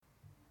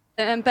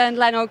And Bernd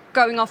Leno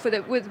going off with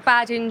a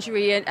bad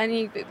injury, and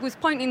he was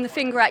pointing the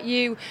finger at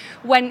you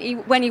when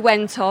he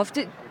went off.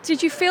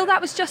 Did you feel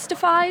that was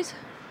justified?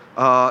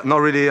 Not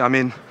really. I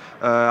mean,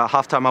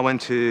 half-time I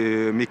went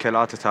to Mikel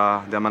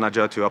Arteta, their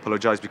manager, to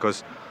apologise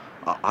because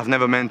I've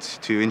never meant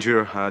to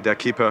injure their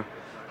keeper.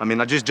 I mean,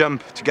 I just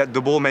jumped to get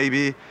the ball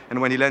maybe, and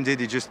when he landed,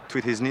 he just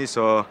tweaked his knee.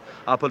 So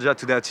I apologise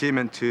to their team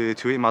and to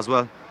him as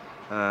well.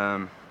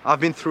 I've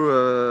been through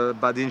a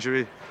bad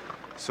injury.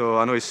 So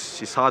I know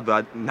it's hard,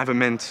 but I never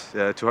meant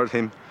to hurt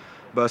him.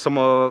 But some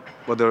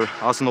other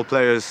Arsenal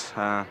players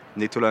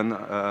need to learn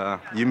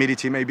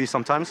humility maybe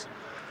sometimes.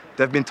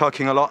 They've been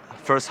talking a lot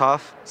first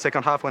half,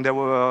 second half when they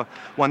were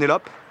 1-0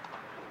 up.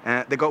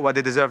 They got what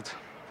they deserved.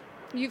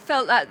 You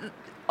felt that,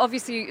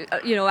 obviously,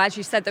 as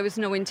you said, there was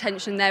no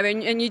intention there,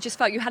 and you just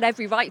felt you had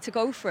every right to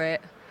go for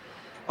it.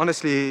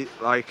 Honestly,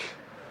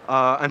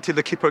 until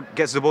the keeper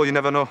gets the ball, you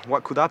never know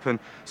what could happen.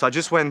 So I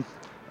just went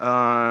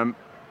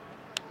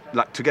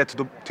to get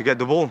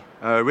the ball,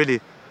 really.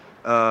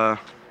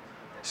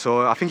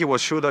 So I think it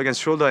was shoulder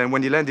against shoulder, and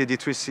when he landed, he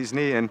twisted his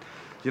knee. And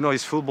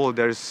it's football.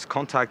 There's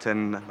contact,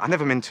 and I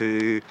never meant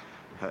to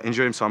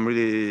injure him. So I'm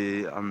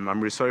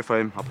really sorry for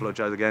him. I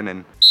apologize again.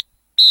 And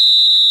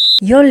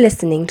you're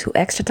listening to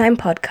Extra Time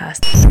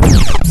Podcast.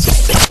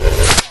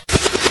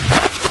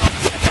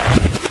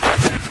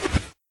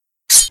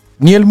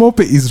 Neil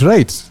Mope is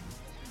right.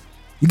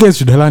 You guys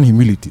should learn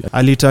humility.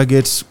 Ali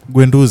target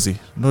Guendouzi,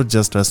 not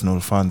just Arsenal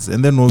fans,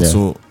 and then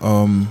also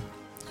from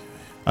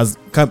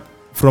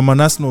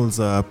an Arsenal's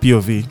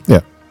POV,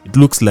 it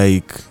looks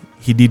like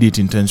he did it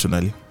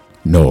intentionally.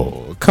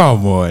 No,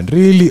 come on,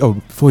 really? Oh,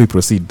 before we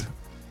proceed,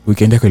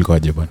 weekend yako ilikuwa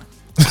aje bana?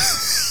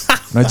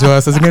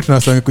 Najua sasa zingine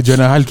tunasanga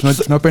kujiona hali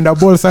tunapenda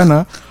ball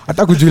sana,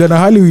 hata kujulia na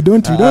hali we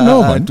don't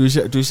know man.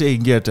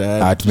 Tushaingia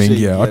tayari.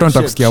 Tumeingia. Watu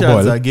wanataka kusikia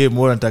ball. Sasa game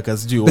wanataka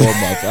sijui warm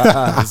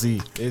up.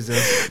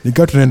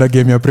 Nika tunaenda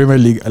game ya Premier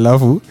League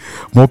alafu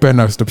Mope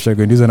anastopisha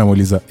Guendouzi na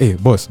muuliza,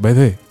 boss, by the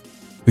way,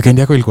 weekend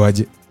yako ilikuwa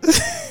aje?"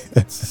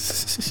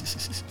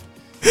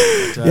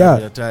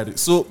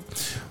 So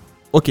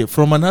okay,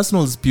 from an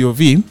Arsenal's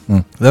POV,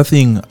 that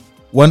thing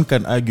one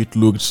can argue it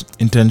looked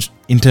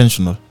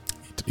intentional.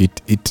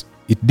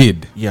 It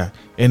did. Yeah.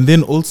 And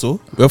then also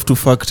we have to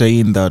factor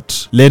in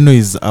that Leno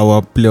is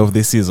our player of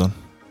the season.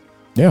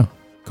 Yeah.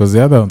 Because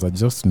the other ones are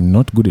just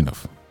not good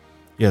enough.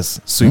 Yes.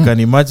 So you can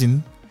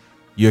imagine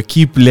your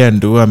key player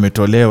ndo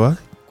ametolewa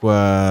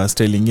kwa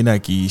style ingine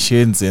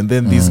akishenzi, and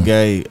then this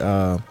guy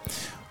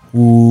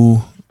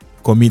who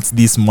commits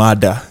this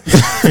murder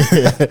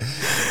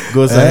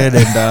goes ahead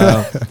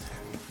and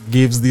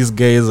gives these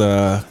guys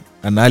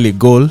an early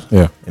goal,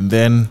 and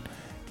then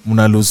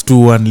muna lose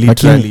 2-1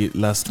 literally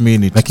last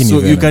minute.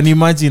 So you can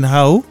imagine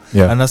how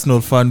an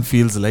Arsenal fan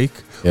feels like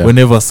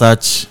whenever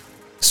such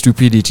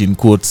stupidity in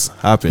quotes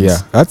happens.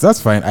 Yeah,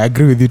 that's fine. I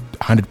agree with it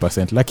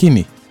 100%.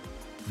 Lakini,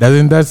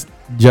 doesn't that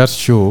just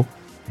show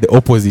the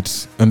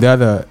opposite on the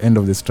other end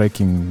of the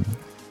striking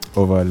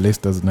over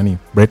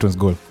Brighton's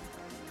goal?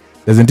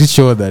 Doesn't it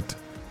show that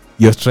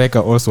your striker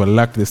also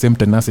lacked the same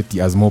tenacity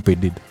as Mope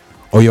did?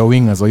 Or your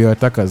wingers or your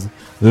attackers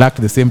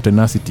lacked the same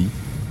tenacity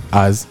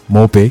as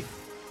Mope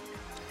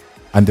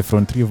and the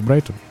front three of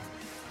Brighton?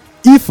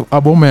 If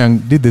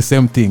Aubameyang did the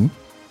same thing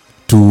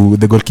to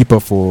the goalkeeper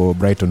for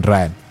Brighton,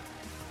 Ryan,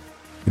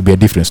 it would be a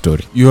different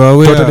story.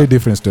 Totally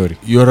different story.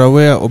 You're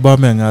aware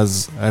Aubameyang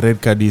has a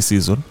red card this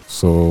season.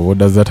 So what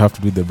does that have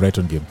to do with the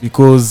Brighton game?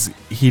 Because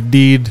he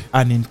did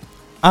an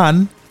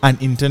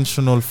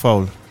unintentional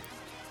foul.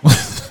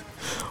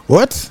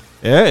 What?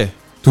 Yeah.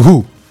 To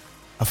who?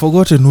 I've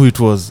forgotten who it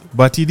was,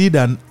 but he did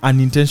an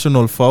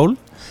unintentional foul,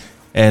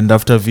 and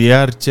after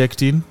VR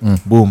checked in,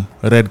 boom,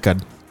 red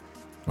card.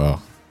 Wow.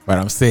 But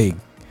I'm saying,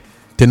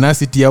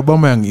 tenacity ya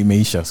Aubameyang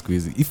imeisha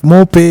squeezy. If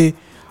Mope,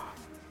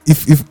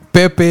 if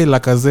Pepe,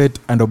 Lacazette,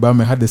 and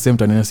Aubameyang had the same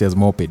tenacity as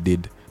Mope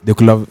did, they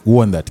could have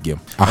won that game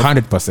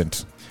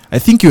 100%. I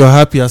think you are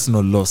happy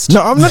Arsenal lost.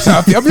 No, I'm not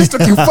happy. I'm just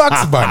talking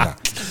facts, bana.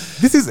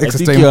 This is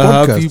Extra Time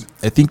Podcast.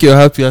 I think you're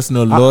happy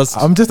Arsenal lost.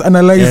 I'm just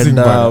analyzing,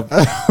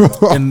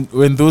 and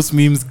when those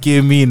memes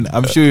came in,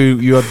 I'm sure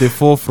you are at the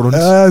forefront.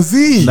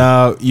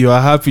 Now you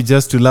are happy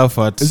just to laugh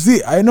at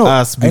I know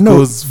us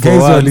because guys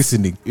who are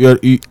listening.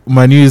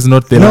 Manu is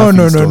not the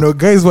No.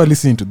 Guys who are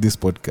listening to this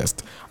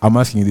podcast, I'm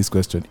asking you this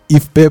question.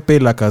 If Pepe,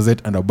 Lacazette,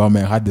 and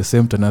Aubameyang had the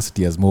same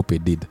tenacity as Mope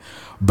did,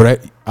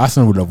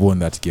 Arsenal would have won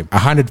that game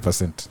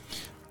 100%.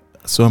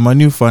 So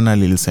Manu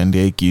finally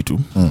lisendia hii kitu.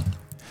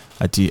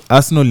 Ati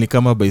Arsenal ni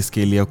kama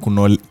baiskeli ya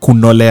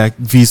kunolea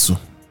visu.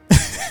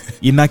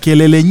 Ina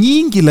kelele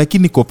nyingi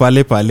lakini ko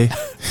pale pale.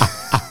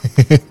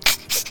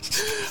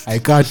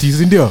 Haikati,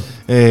 si ndio?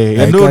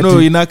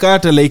 No,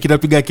 inakata like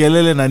inapiga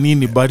kelele na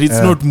nini, but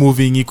it's not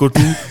moving, iko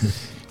tu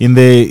in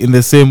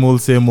the same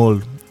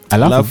old.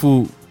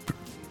 Alafu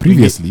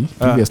previously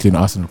in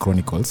Arsenal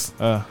Chronicles,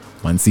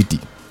 Man City.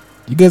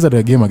 You guys had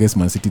a game against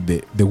Man City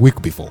the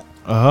week before.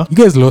 You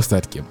guys lost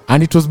that game,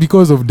 and it was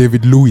because of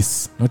David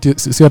Luiz.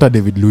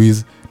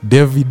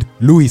 David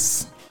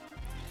Luiz.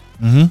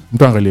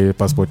 mtu angalie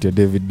passport ya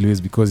David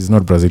Luiz because he's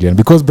not Brazilian,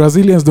 because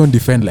Brazilians don't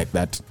defend like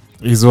that.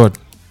 Is what?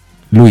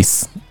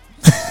 Luiz.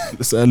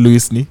 Sir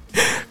Luis ni?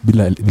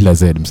 Bila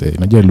Z msee.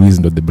 Najua Luiz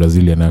ndo the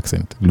Brazilian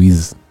accent.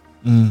 Luiz.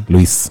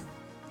 Luiz.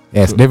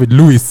 Yes, David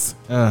Luiz.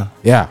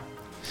 Yeah.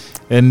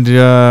 And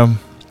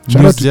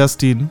Luis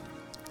Justin.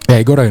 Yeah,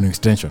 he got an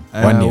extension.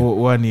 1 year.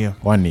 1 year.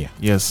 1 year.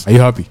 Yes. Are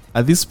you happy?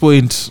 At this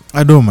point,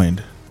 I don't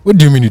mind. What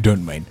do you mean you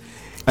don't mind?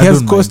 He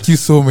has cost you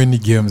so many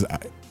games,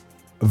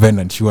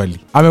 Venan, surely.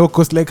 I mean,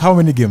 cost like how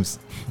many games?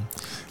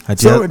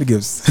 So many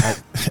games.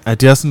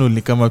 At Arsenal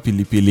ni kama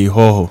pilipili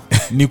hoho.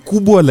 Ni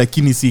kubwa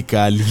lakini si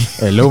kali.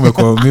 Leo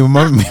umekuwa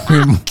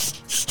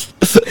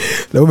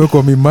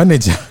mi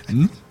manager.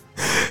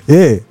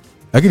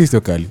 Lakini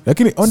sio kali.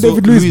 Lakini on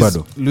David Luiz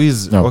bado.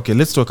 Luiz, no. Okay,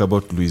 let's talk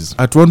about Luiz.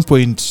 At one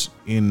point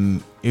in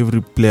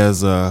every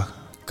player's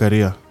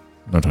career.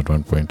 Not at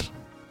one point.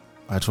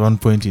 At one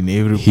point in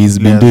every He's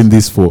been doing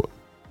this for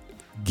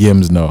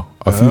games now.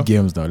 A few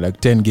games now. Like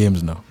 10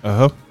 games now.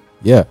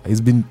 Yeah,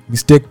 he's been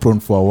mistake prone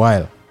for a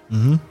while.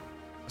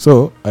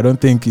 So, I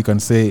don't think you can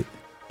say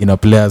in a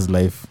player's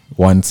life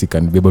once he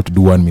can be able to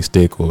do one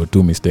mistake or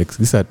two mistakes.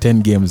 These are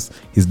 10 games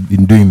he's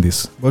been doing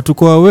this. But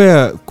uko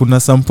aware kuna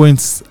some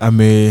points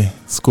ame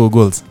score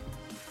goals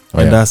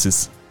and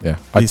assists. Yeah.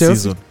 This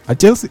season. At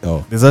Chelsea?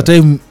 Oh. There's a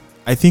time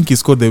I think he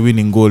scored the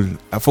winning goal.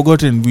 I've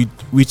forgotten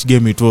which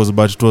game it was,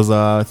 but it was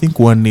I think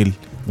 1-0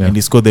 and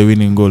he scored the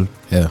winning goal.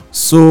 Yeah.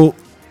 So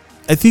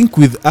I think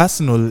with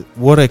Arsenal,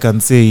 what I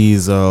can say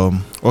is,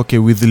 okay,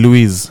 with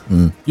Luiz,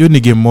 hiyo ni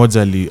game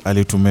moja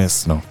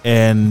alitumess. No.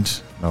 And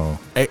no.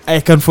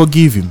 I can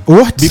forgive him.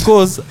 What?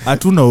 Because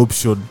hatuna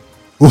option.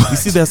 What? You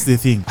see, that's the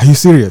thing. Are you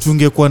serious?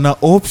 Tungekuwa na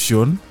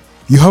option.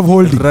 You have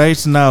holding.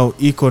 Right now,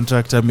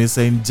 e-contract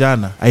amesign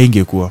jana.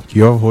 Haingekuwa.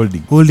 You have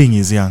holding. Holding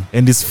is young.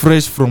 And is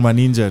fresh from an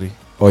injury.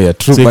 Oh yeah,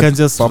 true. So you can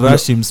just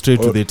rush him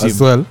straight to the team.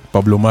 As well,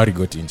 Pablo Mari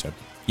got injured.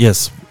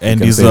 Yes.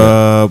 And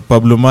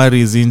Pablo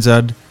Mari is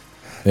injured.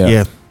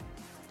 Yeah.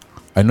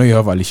 I know you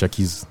have Alicia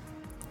Keys.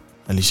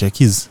 Alicia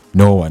Keys?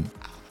 No one.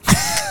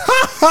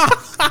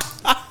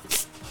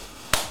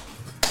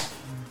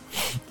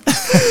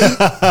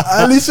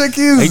 Alicia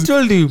Keys. I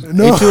told you.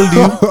 No. I told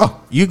you.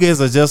 You guys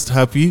are just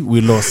happy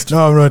we lost.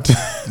 No, I'm not.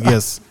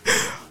 Yes.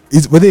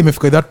 It's whether you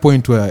at that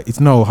point where it's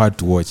now hard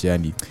to watch,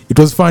 yani. It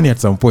was funny at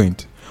some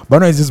point, but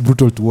now it's just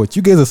brutal to watch.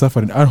 You guys are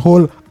suffering. A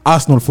whole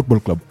Arsenal Football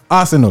Club.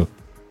 Arsenal.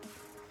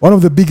 One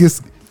of the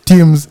biggest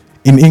teams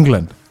in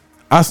England.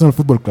 Arsenal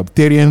Football Club.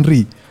 Thierry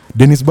Henry,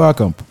 Dennis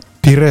Bergkamp,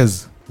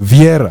 Pires,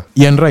 Vieira,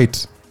 Ian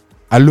Wright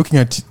are looking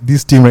at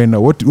this team right now.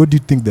 What do you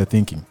think they're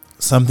thinking?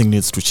 Something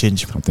needs to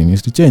change. Something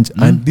needs to change.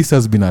 And this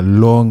has been a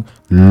long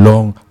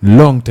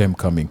time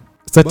coming.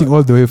 Starting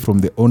all the way from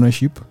the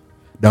ownership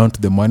down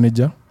to the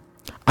manager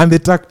and the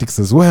tactics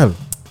as well.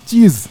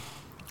 Jeez.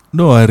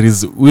 No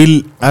worries.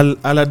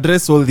 I'll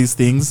address all these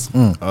things.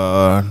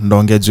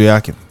 Ndonge juu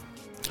yake.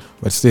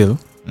 But still,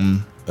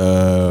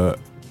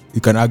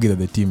 you can argue that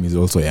the team is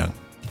also young.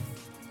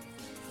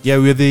 Yeah,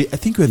 I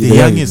think we're the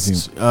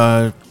youngest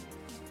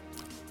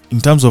in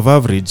terms of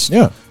average.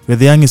 Yeah. We're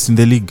the youngest in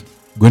the league.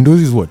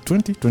 Guendouzi is what,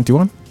 20,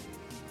 21?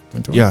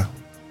 21? Yeah.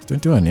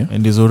 21, yeah.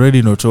 And he's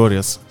already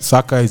notorious.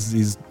 Saka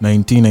is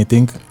 19, I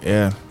think.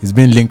 Yeah. He's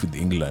been linked with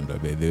England,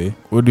 by the way.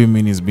 What do you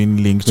mean he's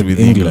been linked with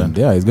England?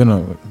 Yeah, he's going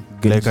to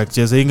get... Like,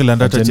 acheze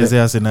England, acheze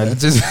Arsenal.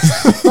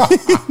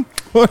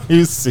 What are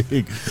you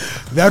saying?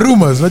 There are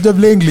rumors, not just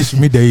play English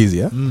media easy,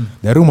 yeah?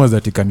 There are rumors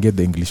that he can get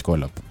the English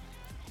call-up.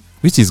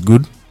 Which is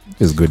good.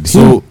 It's good.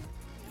 So,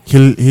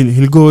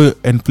 he'll go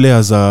and play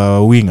as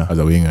a winger. As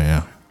a winger,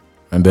 yeah.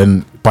 And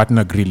then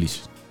partner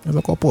Grealish. As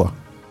a couple.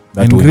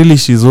 And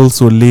Grealish is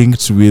also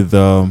linked with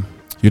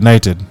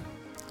United.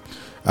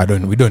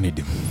 We don't need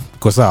him.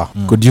 Because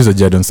could use a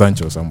Jadon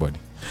Sancho or somebody.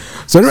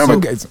 So remember,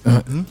 guys.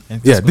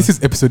 This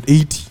is episode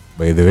 80,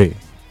 by the way.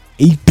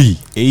 80.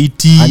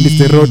 And it's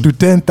the road to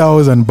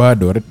 10,000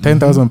 bado,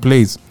 10,000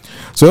 plays.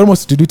 So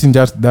almost to do it in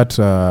just that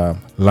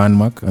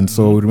landmark. And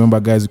so remember,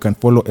 guys, you can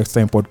follow X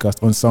Time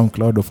Podcast on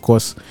SoundCloud, of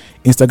course,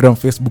 Instagram,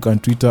 Facebook,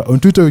 and Twitter. On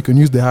Twitter, you can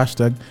use the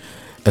hashtag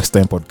X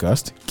Time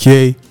Podcast,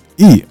 KE.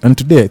 And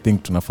today, I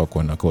think tunafaa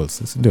kuwa na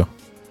calls. Ndio.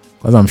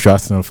 Because I'm sure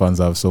Arsenal fans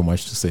have so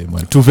much to say,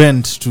 man. To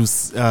vent, to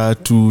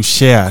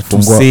share,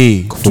 to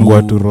say.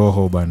 Kufungua tu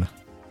roho, bana.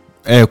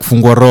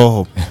 Kufungua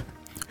roho.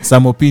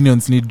 Some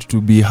opinions need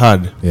to be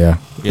heard. Yeah.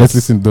 Yes. Let's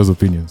listen to those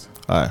opinions.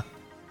 Alright.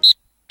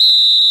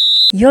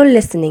 You're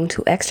listening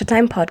to Extra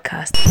Time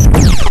Podcast.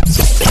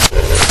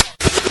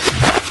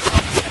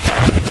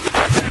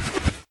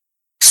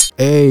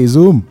 Hey,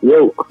 Zoom.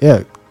 Yo.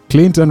 Yeah.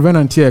 Clinton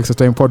Venant here, Extra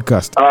Time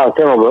Podcast.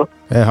 Tell me, bro.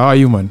 Hey, how are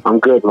you, man? I'm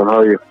good, man. How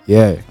are you?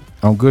 Yeah,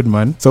 I'm good,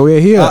 man. So we're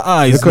here.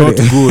 It's not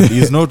good.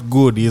 He's not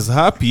good. He's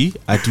happy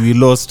that we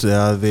lost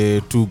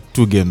the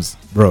two games.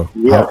 Bro.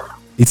 Yeah.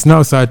 It's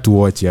now sad to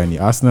watch, yani.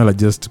 Arsenal are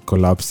just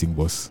collapsing,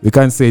 boss. We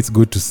can't say it's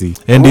good to see.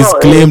 And he's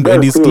claimed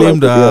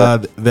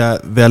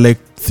there are like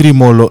 3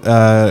 more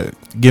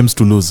games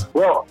to lose.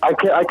 Well, I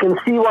can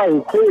see why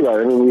you say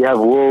that. I mean, we have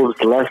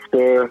Wolves,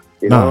 Leicester,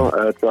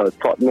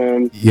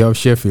 Tottenham. You have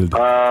Sheffield.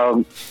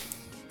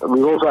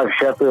 We also have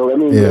Sheffield. I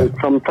mean,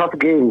 some tough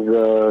games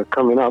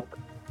coming up.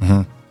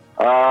 Mhm.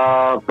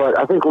 But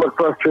I think what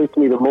frustrates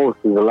me the most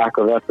is the lack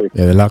of effort.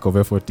 Yeah, the lack of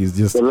effort is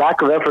just. The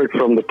lack of effort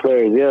from the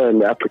players,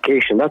 and the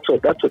application. That's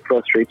what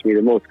frustrates me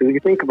the most. Because if you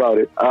think about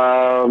it,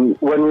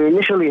 when we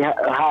initially had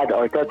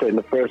Arteta in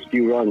the first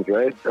few runs,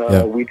 right?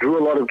 We drew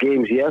a lot of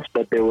games, yes,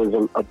 but there was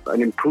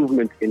an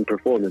improvement in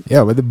performance.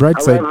 Yeah, but the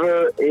bright side.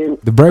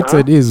 However,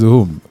 Side is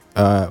whom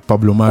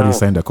Pablo Mari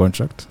signed a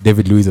contract.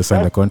 David Luiz has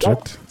signed a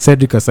contract.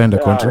 Cedric has signed a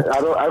contract.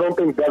 I don't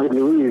think David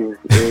Luiz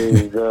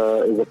is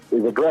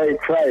a bright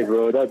side,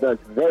 bro.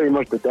 That's very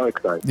much the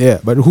dark side. Yeah,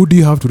 but who do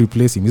you have to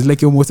replace him? He's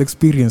like your most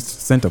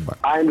experienced centre back.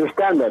 I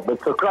understand that, but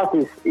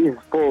Socrates is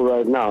full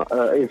right now.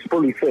 Is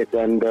fully fit,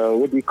 and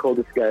what do you call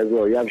this guy as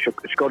well? You have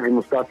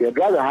Shkodran Mustafi. I'd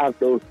rather have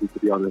those two, to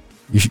be honest.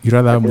 You'd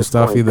rather have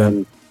Mustafi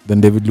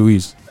than David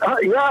Luiz.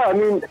 Yeah, I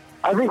mean,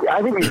 I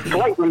think he's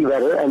slightly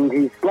better and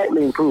he's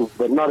slightly improved,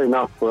 but not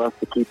enough for us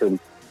to keep him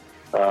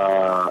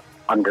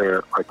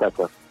under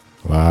Arteta.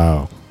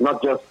 Wow.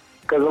 Not just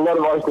because a lot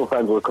of Arsenal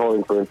fans were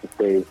calling for him to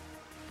stay.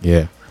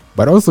 Yeah,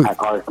 but also at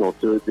Arsenal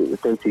too,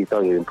 since he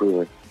started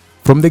improving.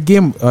 From the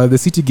game, the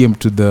City game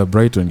to the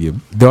Brighton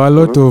game, there are a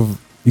lot of.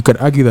 You could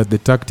argue that the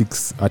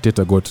tactics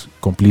Arteta got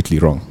completely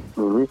wrong.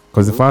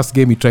 Because the first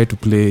game he tried to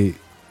play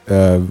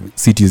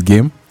City's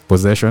game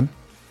possession,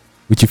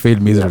 which he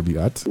failed miserably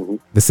at.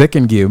 The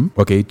second game,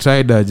 he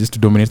tried just to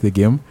dominate the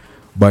game,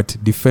 but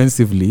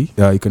defensively,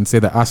 you can say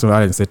that Arsenal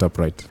aren't set up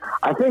right.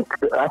 I think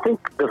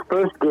the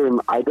first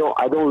game, I don't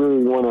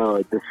really want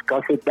to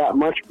discuss it that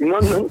much.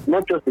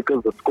 Not just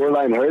because the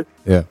scoreline hurts,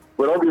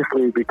 but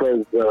obviously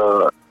because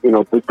the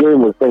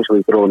game was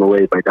essentially thrown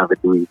away by David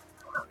Luiz.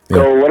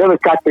 So whatever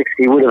tactics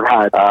he would have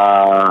had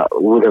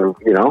would have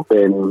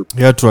been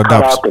cut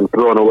up and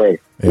thrown away.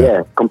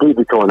 Yeah,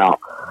 completely thrown out.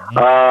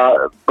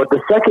 But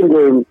the second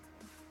game,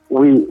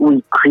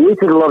 we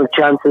created a lot of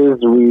chances.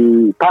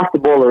 We passed the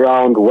ball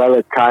around well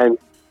at times,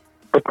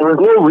 but there was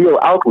no real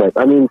outlet.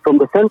 I mean, from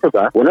the centre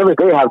back, whenever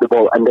they had the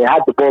ball, and they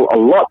had the ball a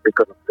lot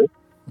because of this,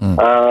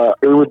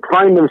 they would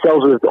find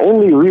themselves with the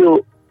only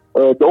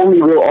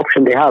real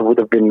option they have would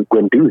have been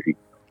Guendouzi.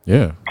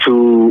 Yeah.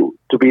 To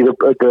be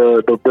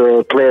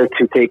the player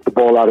to take the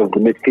ball out of the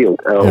midfield,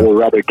 or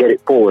rather get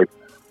it forward.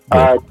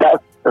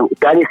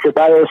 Dani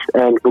Ceballos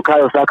and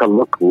Bukayo Saka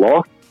look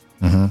lost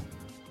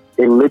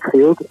in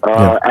midfield,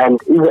 and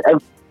even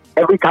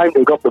every time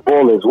they got the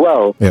ball as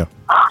well,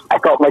 I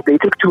felt like they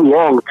took too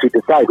long to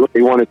decide what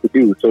they wanted to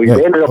do. So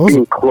they ended up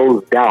being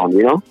closed down.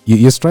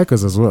 Your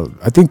strikers as well.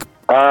 I think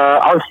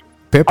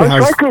Pepe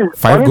has strikers,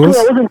 5 goals.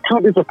 I wasn't too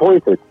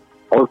disappointed.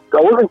 I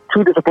wasn't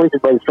too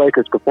disappointed by the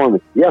striker's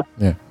performance. Yeah.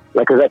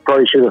 Like I said,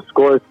 probably should have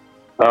scored.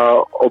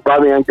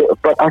 Aubameyang,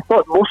 but I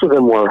thought most of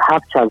them were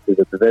half chances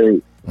at the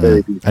very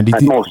least. And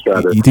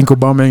you think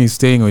Aubameyang is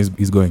staying or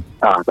he's going?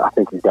 I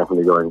think he's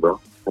definitely going, bro.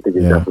 I think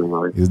he's definitely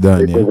going. He's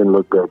done. It doesn't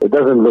look good. It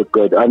doesn't look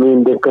good. I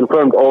mean, they've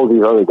confirmed all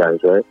these other guys,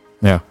 right?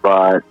 Yeah.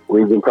 But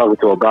we've been talking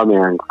to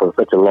Aubameyang for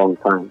such a long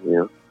time,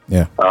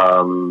 Yeah.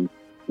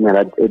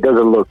 It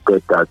doesn't look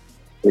good that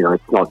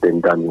it's not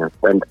been done yet.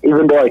 And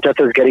even though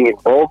Arteta is getting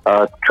involved,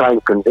 trying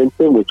to convince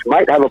him, which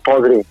might have a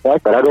positive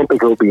effect, but I don't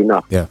think it will be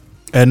enough. Yeah.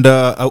 And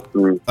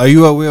are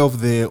you aware of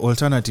the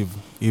alternative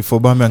if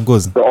Aubameyang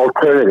goes? The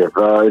alternative,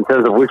 in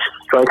terms of which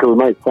striker we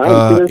might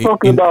sign? We're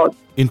talking about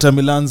Inter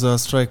Milan's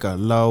striker,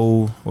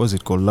 what's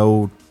it called?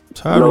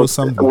 Lautaro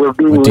something. We're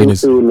being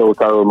linked to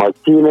Lautaro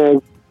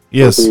Martinez.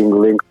 Yes. We're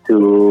being linked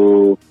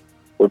to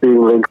what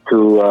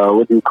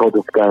do you call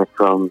this guy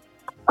from?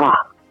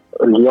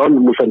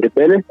 Lyon, Moussa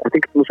Dembele. I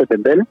think it's Moussa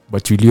Dembele.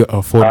 But will you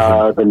afford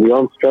him? The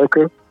Lyon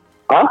striker.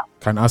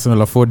 Can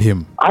Arsenal afford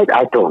him? I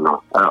don't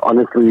know.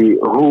 Honestly,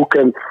 who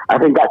can? I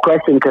think that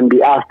question can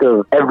be asked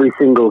of every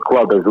single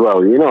club as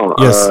well.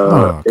 Yes.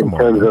 In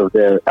terms of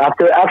the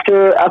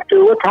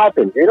after what's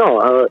happened,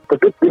 it's a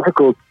bit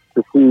difficult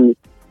to see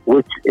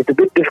it's a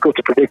bit difficult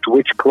to predict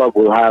which club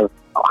will have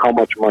how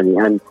much money.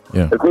 And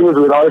the thing is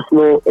with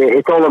Arsenal,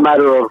 it's all a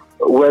matter of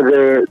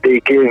whether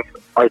they give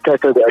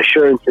Arteta the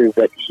assurances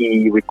that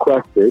he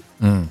requested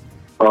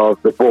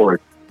of the board.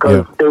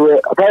 Because they were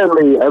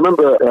apparently, I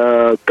remember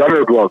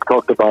Gunner Blog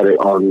talked about it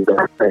on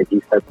the site.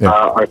 He said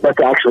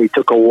Arteta actually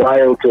took a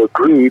while to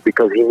agree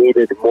because he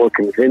needed more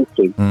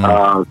convincing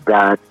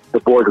that the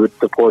board would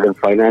support him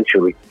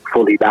financially,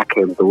 fully back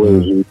him the way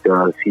he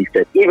sees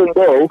fit. Even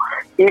though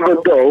he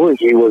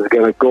was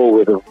going to go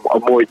with a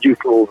more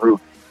youthful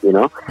route,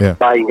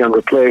 buying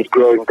younger players,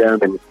 growing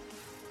them,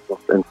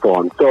 and so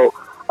on.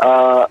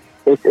 So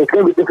it's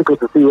going to be difficult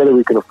to see whether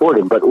we can afford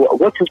him. But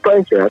what's his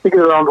price here? I think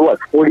it's around,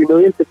 40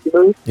 million, 50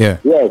 million? Yeah.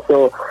 Yeah,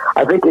 so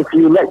I think if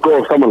you let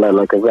go of someone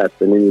like Lacazette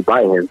and then you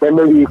buy him, then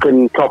maybe you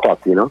can top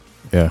up, Yeah.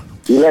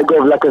 You let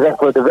go of Lacazette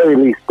for at the very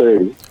least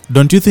 30.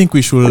 Don't you think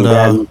we should...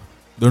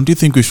 don't you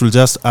think we should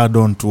just add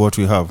on to what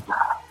we have?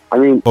 I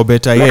mean... Or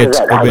better yet...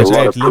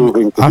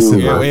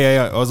 Arsenal.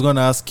 Yeah. I was going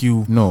to ask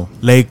you... No.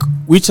 Like,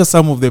 which are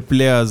some of the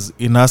players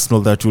in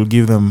Arsenal that will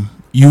give them...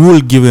 You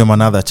will give them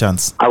another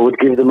chance? I would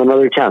give them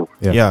another chance.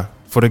 Yeah.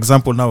 For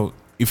example, now,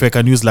 if I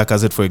can use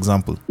Lacazette for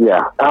example?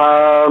 Yeah.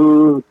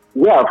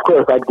 Yeah, of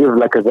course, I'd give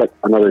Lacazette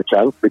another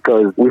chance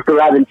because we still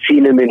haven't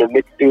seen him in a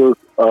midfield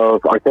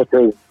of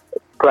Arteta's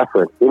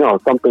preference,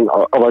 something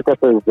of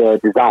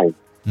Arteta's design.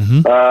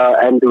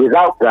 And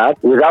without that,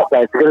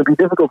 it's going to be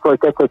difficult for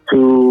Arteta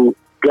to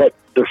get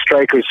the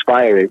strikers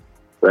firing,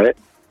 right?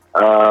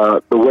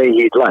 The way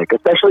he'd like,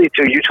 especially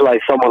to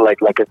utilize someone like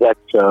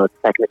Lacazette's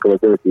technical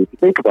ability. If you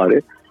think about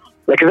it,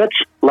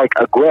 Lacazette's like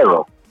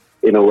Aguero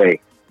in a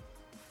way.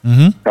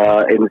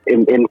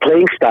 In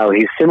playing style,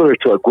 he's similar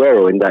to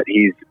Aguero in that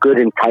he's good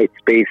in tight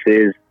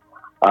spaces.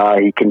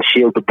 He can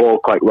shield the ball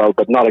quite well,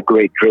 but not a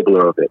great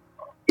dribbler of it.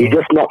 He's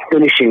just not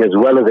finishing as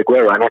well as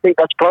Aguero, and I think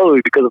that's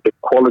probably because of the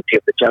quality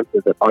of the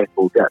chances that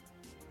Arsenal get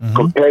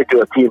compared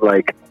to a team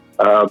like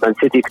Man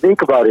City. If you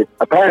think about it,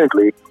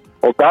 apparently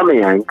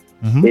Aubameyang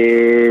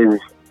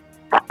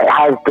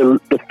has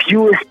the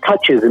fewest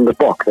touches in the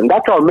box, and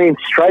that's our main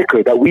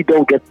striker that we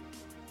don't get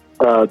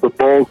the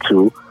ball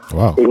to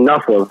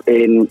enough of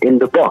in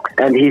the box,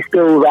 and he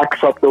still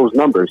racks up those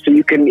numbers. So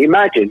you can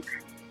imagine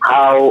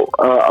how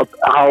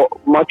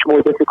much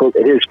more difficult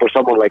it is for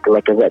someone like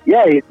Lacazette.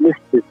 Yeah, he's missed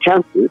his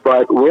chances,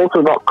 but we're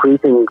also not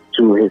creeping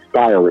to his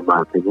style, in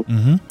my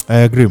opinion. I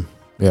agree.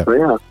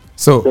 Yeah.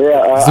 So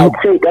I'd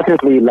say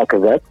definitely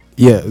Lacazette.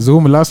 Yeah,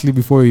 Zoom, lastly,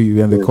 before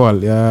we end the call,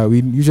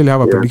 we usually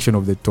have a prediction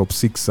of the top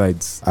 6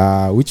 sides.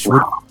 Which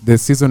the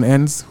season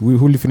ends, who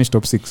will finish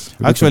top 6?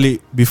 Actually,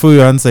 before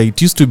you answer,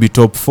 it used to be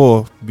top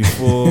 4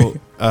 before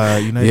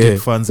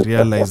United fans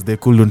realized they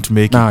couldn't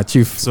make it.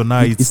 Chief. So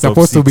now it's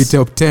supposed to be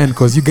top 10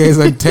 because you guys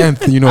are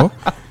 10th,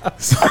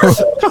 So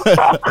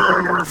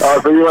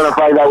you want to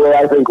find out where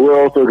I think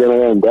we're also going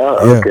to end, huh?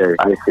 Yeah. Okay,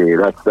 I see.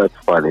 That's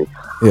funny.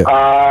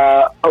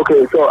 Yeah.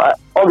 Okay, so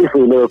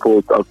obviously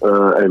Liverpool top,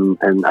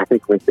 and I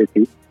think Man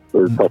City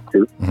was top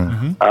 2.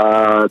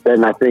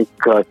 Then I think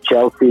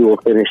Chelsea will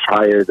finish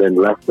higher than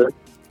Leicester.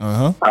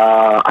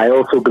 I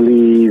also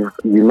believe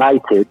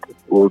United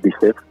will be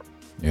 5th.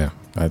 Yeah,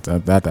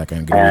 that I can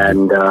agree.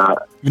 And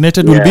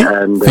United will be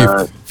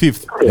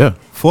 5th. Yeah.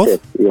 4th?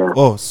 Yeah.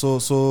 Oh,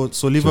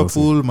 so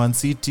Liverpool, Chelsea. Man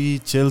City,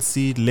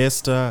 Chelsea,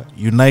 Leicester,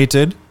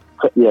 United.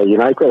 Yeah,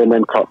 United and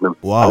then Tottenham.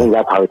 Wow. I think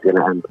that's how it's going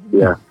to end.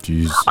 Yeah.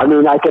 Jeez. I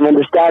mean, I can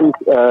understand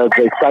the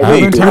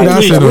excitement.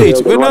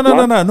 Wait.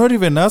 No. Not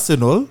even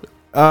Arsenal.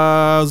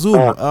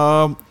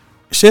 Zoom.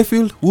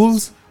 Sheffield,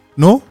 Wolves.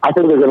 No? I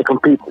think they're going to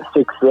compete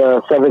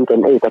 6th, 7th,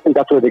 and 8th. I think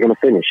that's where they're going to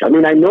finish. I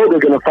mean, I know they're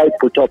going to fight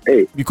for top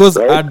 8. Because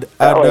right?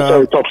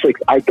 Top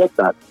 6. I get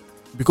that.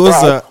 Because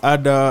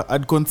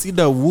I'd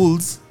consider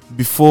Wolves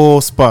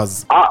before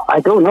Spurs.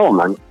 I don't know,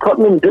 man.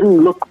 Tottenham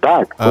didn't look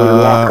bad in the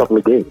last couple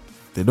of games.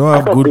 They don't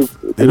have good.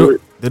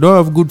 They don't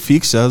have good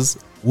fixtures.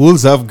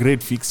 Wolves have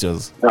great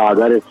fixtures. No,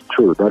 that is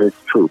true.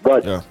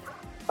 But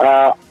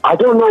I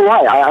don't know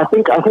why. I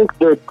think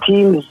the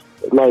teams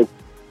like.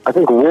 I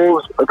think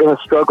Wolves are going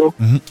to struggle.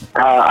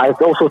 I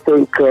also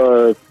think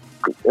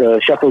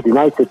Sheffield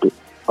United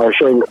are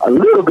showing a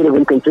little bit of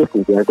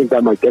inconsistency. I think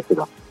that might get to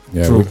them.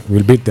 Yeah,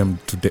 we'll beat them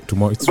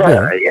tomorrow. It's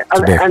and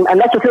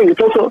that's the thing.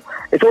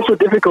 It's also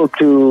difficult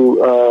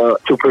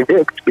to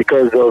predict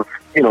because of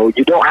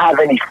you don't have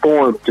any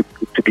form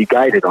to be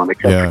guided on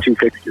except for 2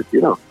 fixtures.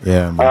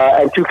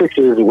 And 2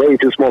 fixtures is way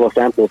too small a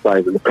sample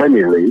size in the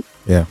Premier League.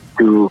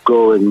 To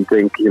go and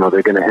think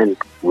they're going to end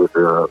with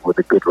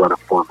a good run of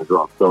form as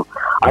well. So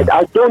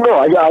I don't know.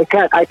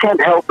 I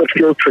can't help but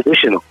feel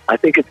traditional. I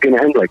think it's going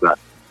to end like that.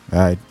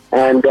 Right.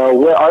 And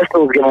where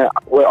Arsenal's gonna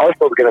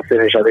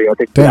finish, I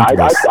think.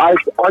 I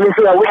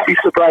honestly, I wouldn't be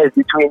surprised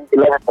between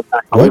 11th and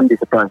 9th. I wouldn't be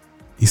surprised.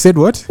 He said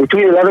what?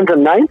 Between 11th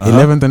and 9th?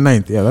 11th and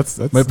 9th. Yeah, that's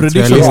my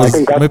prediction.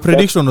 My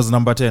prediction was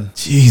number 10.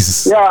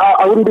 Jesus. Yeah,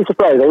 I wouldn't be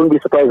surprised. I wouldn't be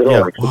surprised at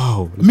all. Actually.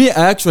 Wow. Me,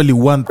 I actually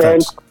want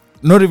that.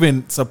 Not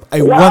even.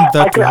 I want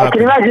that to happen. I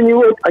can imagine you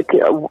would.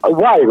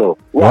 Why though?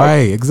 Why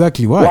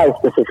exactly? Why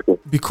specifically?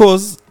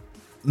 Because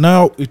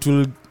now it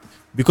will.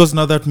 Because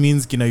now that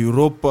means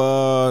Europe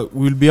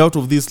will be out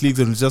of these leagues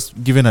and we're just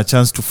given a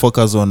chance to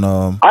focus on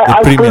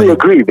I fully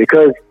agree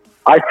because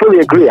I fully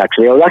agree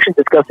actually. I was actually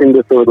discussing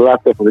this over the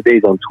last couple of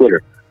days on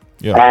Twitter.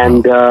 Yeah.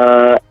 And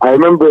I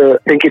remember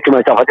thinking to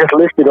myself, I just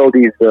listed all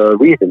these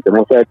reasons and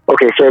I said,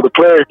 okay, so the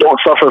players don't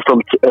suffer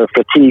from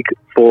fatigue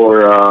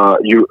for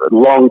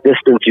long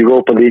distance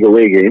Europa League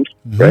away games,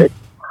 right?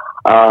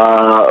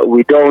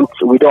 We don't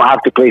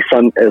have to play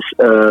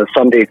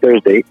Sunday,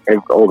 Thursday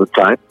all the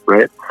time,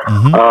 right?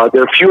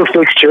 There are fewer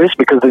fixtures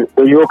because the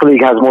Europa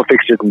League has more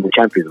fixtures than the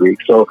Champions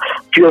League. So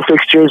fewer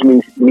fixtures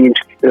means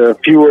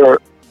fewer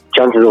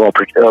chances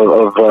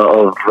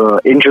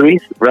of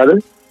injuries, rather.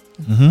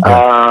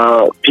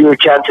 Fewer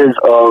chances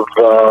of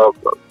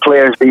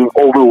players being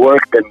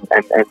overworked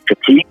and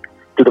fatigued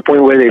to the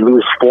point where they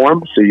lose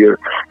form, so you're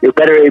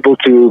better able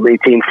to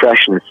maintain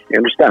freshness. You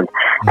understand?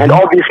 And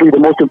obviously, the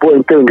most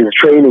important thing is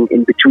training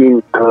in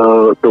between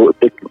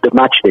the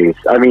match days.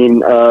 I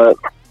mean,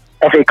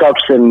 FA Cup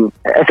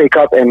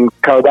and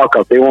Carabao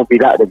Cup, they won't be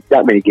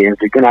that many games.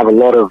 You're gonna have a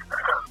lot of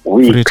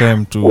weeks free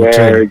time to where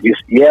train.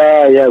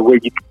 where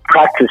you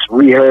practice,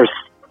 rehearse,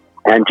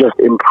 and just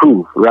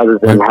improve rather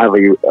than have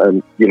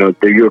the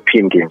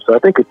European game. So I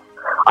think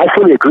I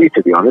fully agree,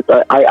 to be honest.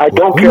 I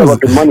don't care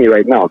about the money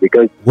right now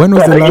because when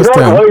was the last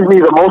time? What worries me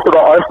the most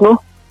about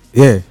Arsenal?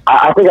 Yeah.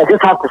 I think I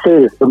just have to say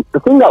this. The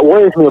thing that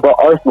worries me about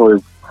Arsenal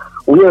is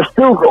we are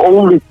still the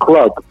only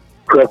club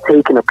to have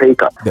taken a pay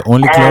cut. The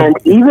only club? And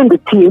even the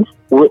teams,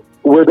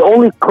 we're the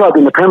only club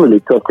in the Premier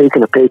League to have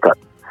taken a pay cut.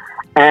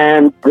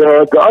 And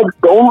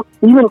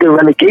even the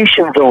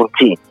relegation zone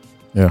team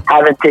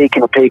haven't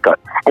taken a pay cut.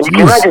 And you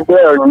can imagine they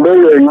are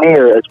nowhere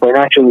near as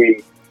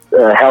financially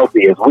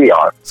healthy as we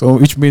are. So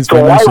which means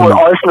financially, why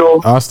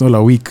would Arsenal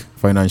are weak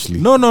financially?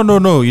 No.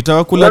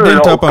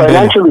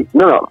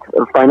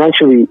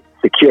 Financially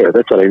secure.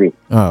 That's what I mean.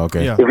 Oh,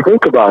 okay. Yeah. If you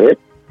think about it,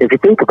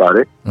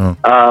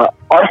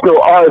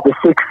 Arsenal are the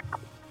sixth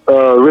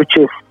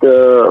richest,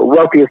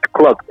 wealthiest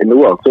club in the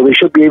world. So they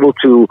should be able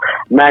to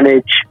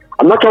manage.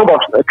 I'm not talking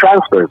about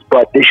transfers,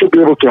 but they should be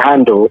able to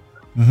handle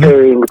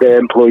paying their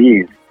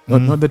employees.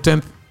 Not the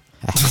 10th.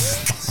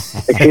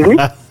 Excuse me?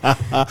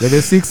 They're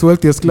the sixth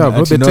wealthiest club,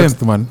 not the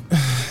 10th, man.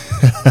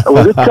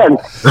 Was it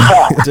 10th?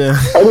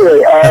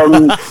 Anyway,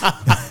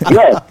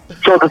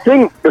 So the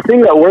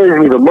thing that worries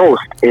me the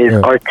most is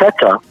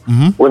Arteta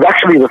was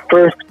actually the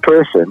first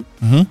person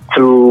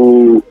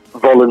to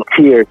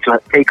volunteer to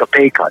take a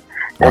pay cut,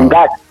 and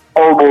that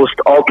almost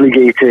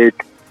obligated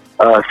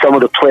some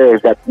of the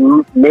players that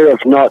may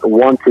have not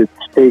wanted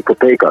to take a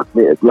pay cut.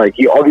 Like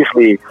he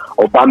obviously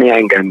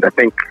Aubameyang and I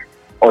think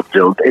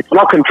Ozil. It's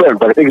not confirmed,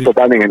 but I think it's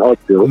Aubameyang and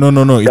Ozil.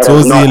 No. It's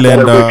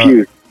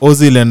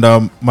Ozil and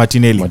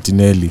Martinelli.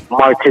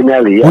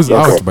 Yes, who's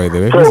out, by the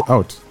way? Who's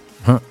out?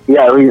 Huh?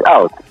 Yeah, he's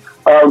out.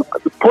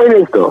 The point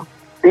is, though,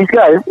 these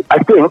guys,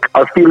 I think,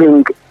 are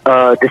feeling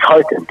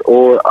disheartened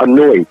or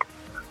annoyed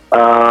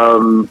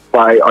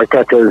by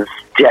Arteta's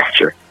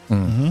gesture.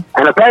 Mm-hmm.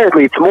 And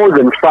apparently it's more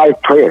than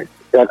 5 players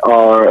that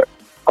are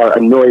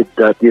annoyed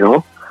that,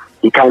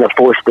 he kind of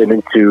forced them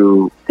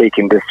into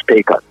taking this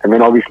pay cut. And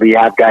then obviously you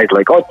have guys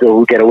like Otto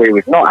who get away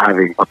with not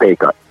having a pay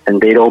cut. And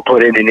they don't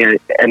put in any,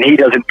 and he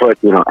doesn't put,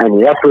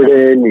 any effort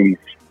in. He's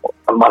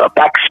not a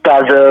back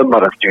spasm,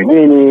 not a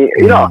Giannini.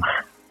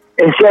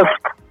 It's just,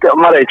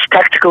 it's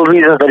tactical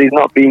reasons that he's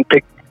not being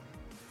picked.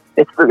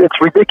 It's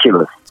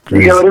ridiculous.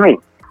 You get what I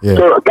mean? Yeah.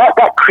 So that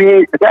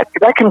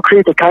can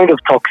create a kind of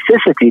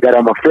toxicity that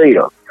I'm afraid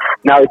of.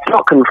 Now, it's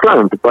not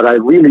confirmed, but I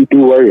really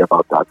do worry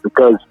about that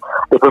because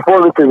the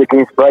performances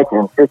against Brighton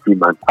and City,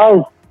 man,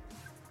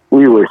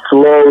 we were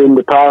slow in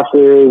the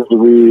passes.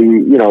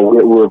 We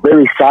were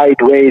very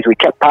sideways. We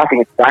kept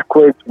passing it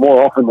backwards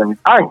more often than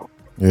time.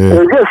 Yeah. It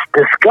was just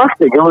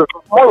disgusting. It was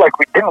more like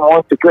we didn't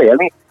want to play. I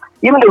mean,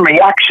 even the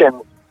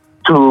reaction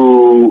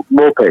to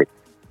Mope's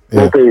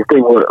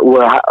thing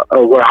were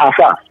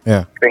half-assed.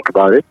 Yeah. Think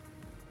about it.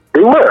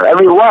 They were. I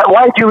mean,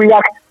 why did you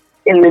react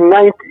in the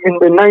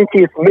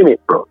 90th minute,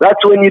 bro?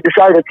 That's when you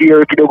decided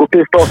you're go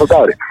pissed off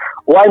about it.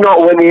 Why not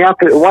when he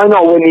happened? Why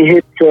not when he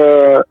hit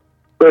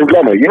Bernd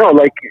Leno?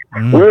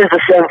 Where's the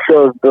sense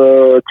of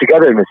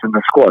togetherness in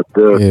the squad?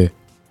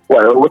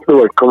 What's the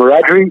word?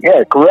 Camaraderie?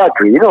 Yeah,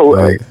 camaraderie.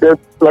 They're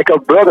like a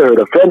brotherhood,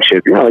 a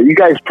friendship. You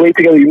guys play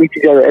together, you meet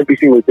together every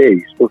single day.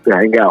 You're supposed to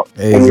hang out,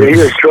 and you're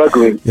here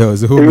struggling. Yo,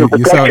 you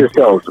protect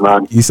yourselves,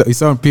 man. You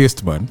sound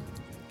pissed, man.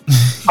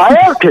 I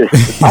am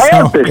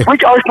pissed.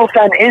 Which Arsenal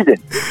fan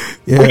isn't?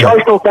 Yeah. Which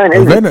Arsenal fan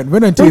isn't?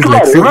 When until it's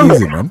like so remember,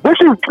 easy, man. This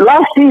is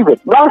last season.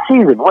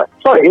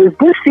 It was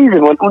this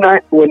season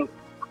when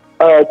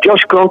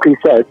Josh Kroenke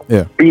said,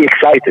 "Be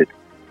excited."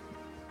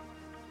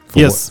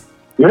 Yes.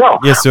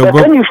 Yes, but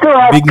then you still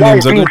have big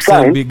guys names. being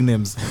signed. Big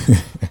names.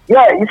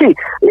 Yeah, you see,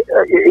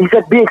 he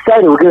said, "Be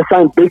excited. We're going to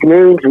sign big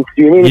names and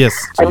Giannini."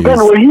 Yes, and then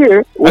we're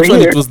here.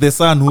 Actually, it was the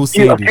son who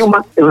said it.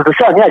 It was the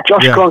son. Yeah,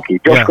 Josh Kroenke.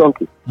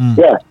 Kroenke.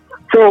 Yeah.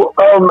 So,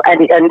 and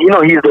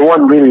he's the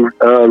one really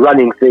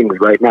running things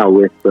right now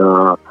with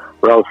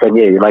Raul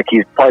Sanllehi. Like,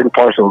 he's part and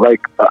parcel.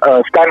 Like,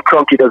 Stan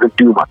Kroenke doesn't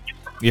do much.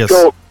 Yes.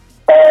 So,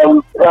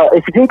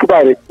 if you think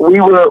about it,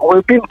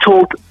 we're being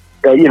told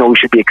that, we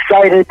should be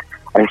excited.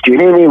 And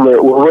Giannini,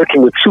 we're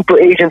working with super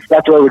agents.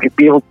 That's why we'd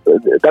be able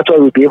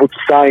to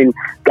sign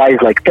guys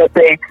like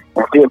Pepe.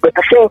 But at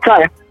the same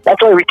time,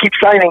 that's why we keep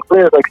signing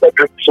players like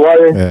Cedric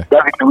Suarez,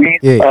 David Luiz.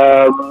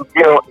 Yeah.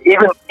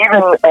 Even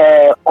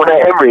Unai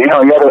Emery,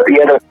 he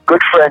had a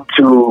good friend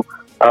to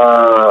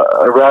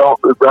Raul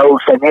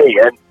Sanllehi,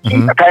 and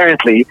he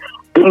apparently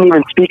didn't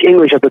even speak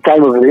English at the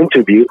time of the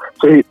interview.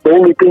 So the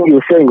only thing he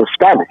was saying was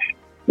Spanish.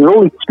 He was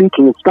only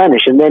speaking in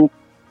Spanish, and then.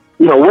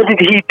 What did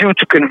he do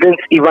to convince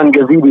Ivan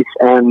Gazidis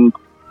and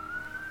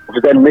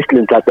Sven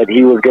Mislintat that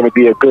he was going to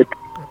be a good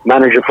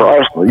manager for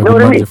Arsenal? You know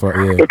what I mean?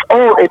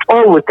 It's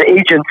all with the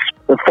agent's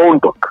phone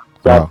book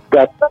that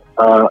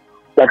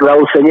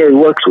Raul Sanllehi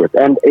works with,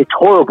 and it's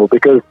horrible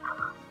because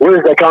where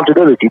is the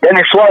accountability?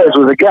 Denis Suarez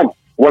was again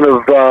one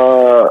of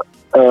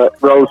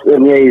Raul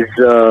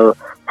Sanllehi's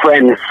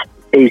friends'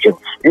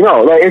 agents.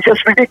 It's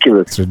just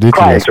ridiculous. It's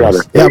ridiculous. Clients,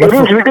 rather. It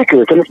is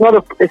ridiculous, and it's not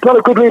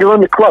a good way to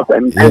run the club,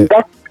 and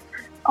that's.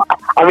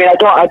 I mean,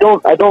 I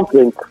don't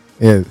think.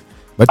 Yeah,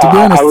 But to be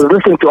honest, I was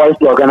listening to Ice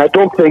Dog, and I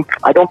don't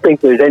think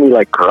there's any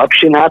like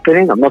corruption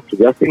happening. I'm not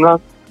suggesting that.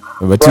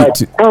 But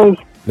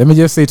let me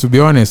just say, to be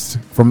honest,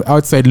 from the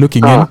outside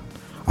looking in,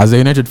 as a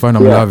United fan,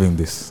 I'm loving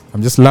this.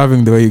 I'm just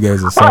loving the way you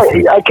guys are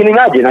suffering. I can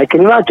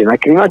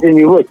imagine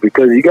you would,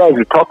 because you guys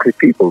are toxic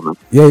people, man.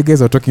 Yeah, you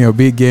guys are talking a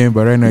big game,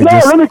 but right now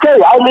let me tell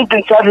you, I lived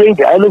in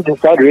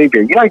Saudi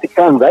Arabia. United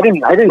fans, I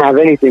didn't have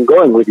anything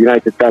going with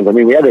United fans. I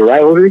mean, we had a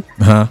rivalry,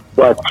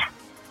 but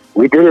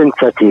we didn't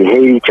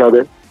hate each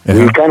other.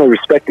 We kind of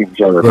respected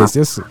each other. Yeah, it's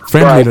just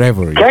friendly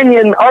rivalry.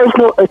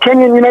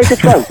 Kenyan United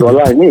fans, well,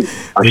 I mean,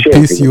 they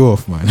piss you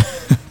off, man.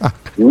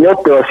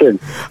 Not to us.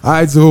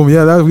 Alright, so we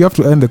have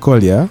to end the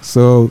call, yeah?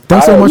 So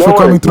thanks so much for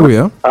coming through,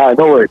 yeah?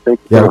 No worries, thank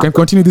you. Yeah, we can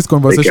continue this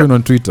conversation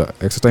on Twitter,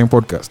 Extra Time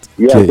Podcast.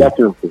 Yeah,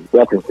 definitely.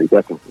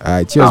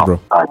 Alright, cheers, bro.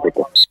 Take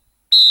care.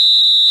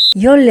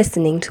 You're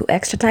listening to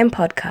Extra Time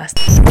Podcast.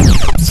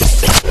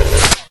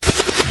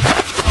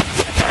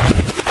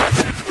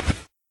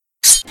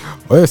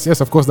 Oh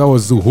yes, of course, that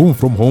was Zuhum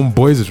from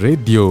Homeboys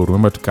Radio.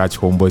 Remember to catch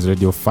Homeboys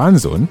Radio Fan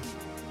Zone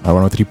at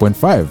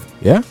 103.5,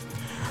 yeah?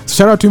 So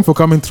shout out to him for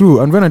coming through.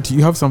 And when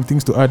you have some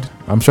things to add,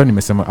 I'm sure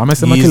amesema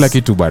kila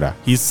kitu bada.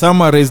 He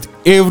summarized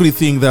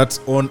everything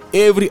that's on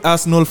every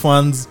Arsenal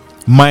fan's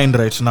mind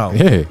right now.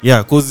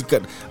 Yeah, because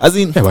as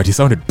in, but he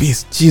sounded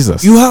pissed.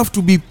 Jesus, you have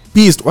to be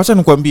pissed. Wacha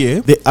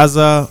nikwambie,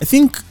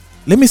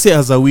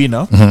 as a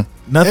winner,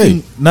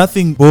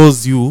 nothing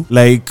bores you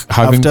like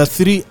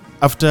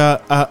after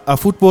a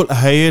football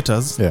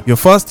hiatus, your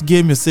first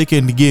game, your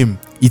second game,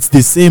 it's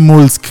the same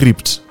old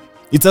script.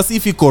 It's as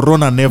if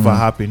Corona never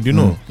happened, you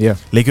know? Yeah.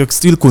 Like you're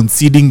still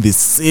conceding the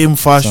same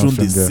fashion,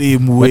 the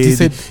same way.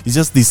 It's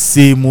just the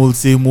same old,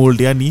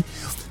 yani.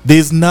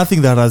 There's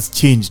nothing that has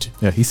changed.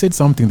 Yeah, he said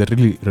something that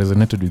really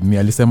resonated with me.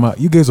 Alisema,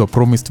 you guys were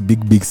promised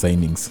big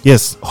signings.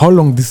 Yes. How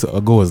long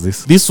ago was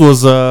this? This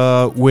was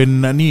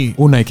when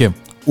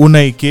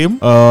Unai came.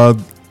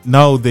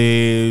 Now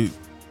the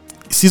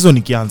season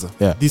ikianza.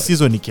 Yeah. This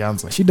season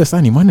ikianza. Shida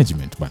sani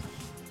management, man.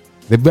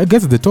 The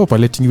guys at the top are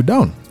letting you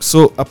down.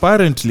 So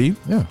apparently,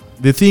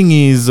 the thing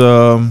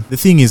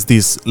is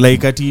this,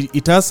 like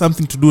it has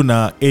something to do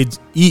na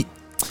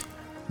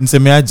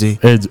nsemeaje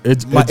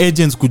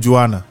agents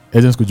kujuana.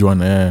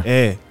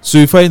 So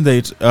you find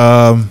that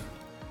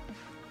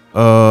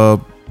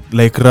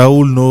like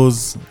Raul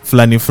knows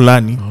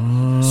flani.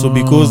 So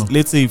because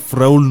let's say if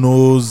Raul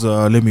knows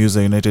let me use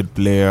a United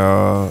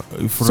player,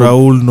 if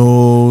Raul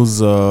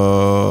knows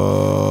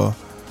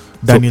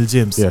Daniel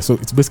James. Yeah, so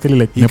it's basically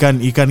like he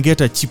can get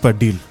a cheaper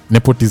deal.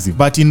 Nepotism.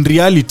 But in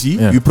reality,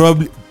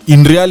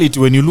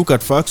 when you look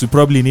at facts, you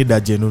probably need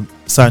a Jadon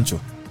Sancho.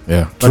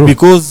 Yeah. But true.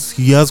 Because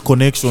he has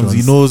connections,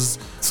 he knows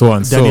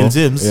Daniel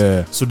James.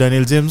 Yeah. So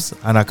Daniel James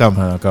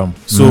anakam.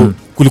 So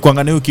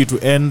kulikuanga na hiyo kitu,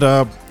 and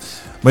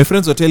my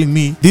friends were telling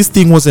me this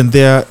thing wasn't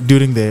there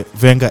during the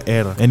Wenger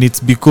era, and it's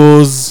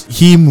because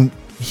him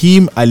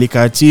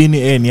alikaa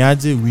chini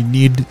niaje, we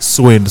need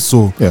so and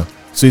so. Yeah.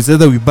 So it's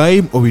either we buy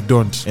him or we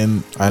don't.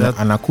 And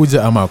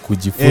anakuja ama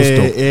akuji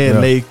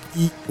like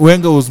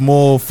Wenger was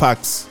more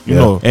facts, you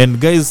know. And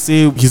guys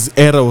say his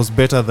era was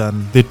better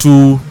than the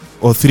 2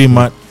 or 3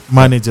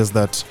 managers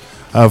that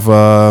have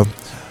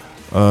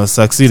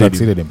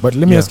succeeded him. But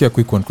let me ask you a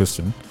quick one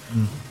question.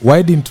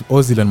 Why didn't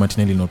Ozil and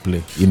Martinelli not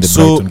play in the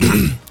Brighton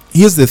game?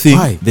 Here's the thing.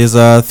 Why? There's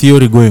a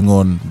theory going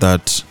on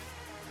that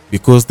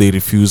because they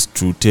refused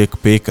to take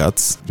pay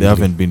cuts, they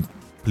haven't been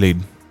played.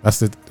 That's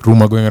the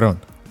rumor going around?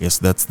 Yes,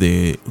 that's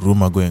the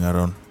rumor going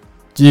around.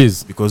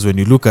 Jeez. Because when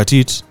you look at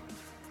it,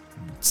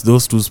 it's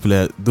those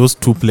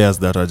two players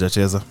that are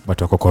hajacheza.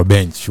 But wako kwa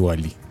bench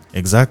surely.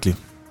 Exactly.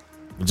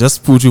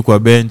 Just put you kwa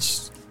bench.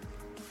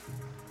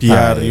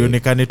 PR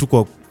ionekane tu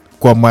kwa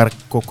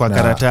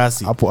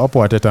karatasi.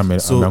 Hapo Ateta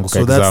ameanguka exam.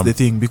 So that's the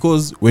thing,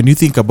 because when you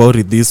think about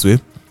it this way,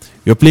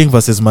 you're playing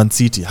versus Man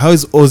City. How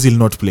is Ozil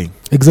not playing?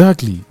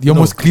 Exactly. The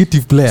most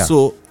creative player.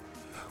 So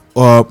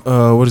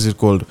what is it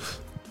called?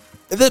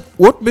 That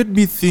what made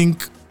me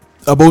think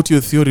about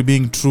your theory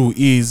being true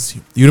is,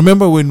 you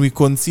remember when we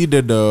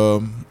conceded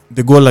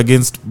the goal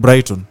against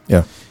Brighton?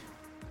 Yeah.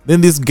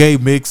 Then this guy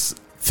makes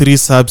 3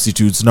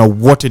 substitutes. Now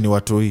what in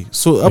Watoi?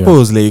 So Apple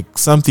was like,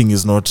 something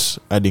is not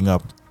adding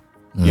up.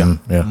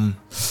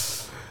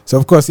 So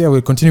of course,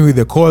 we'll continue with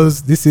the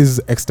calls. This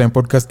is X Time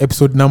Podcast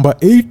episode number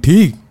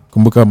 80.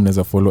 Kumbuka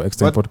mnaweza follow X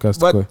Time Podcast.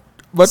 But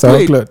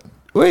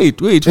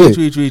wait.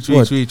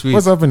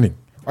 What's happening?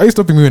 Are you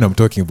stopping me when I'm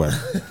talking about?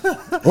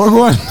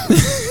 What?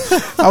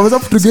 I was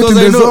up to get in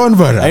the zone,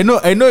 but I know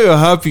you're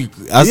happy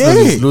Arsenal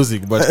is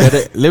losing, but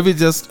let me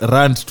just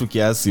rant to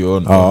Kiasi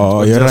on.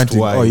 Oh, you're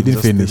ranting. Oh, you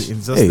didn't finish.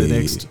 In just the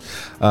next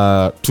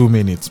 2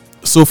 minutes.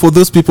 So for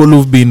those people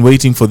who've been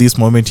waiting for this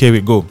moment, here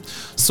we go.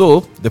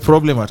 So the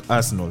problem at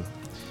Arsenal,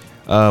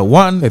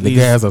 the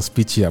guy has a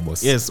speech here,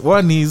 boss. Yes,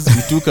 one is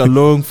we took a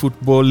long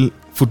football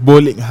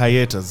footballing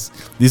hiatus.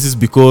 This is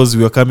because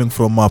we are coming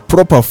from a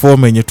proper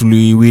form and yet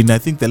we win, I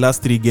think, the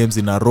last 3 games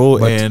in a row,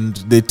 but and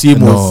the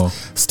team was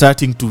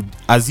starting to,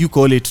 as you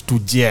call it, to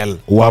gel.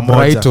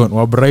 Brighton were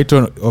in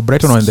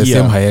the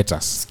same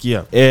hiatus.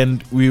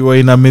 And we were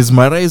in a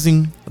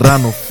mesmerizing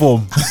run of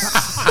form.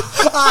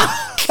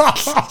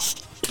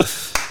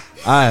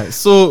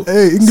 So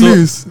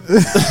as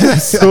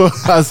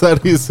a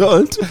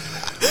result,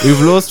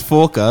 we've lost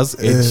focus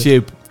and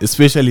shape,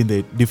 especially in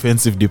the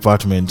defensive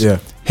department.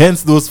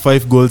 Hence those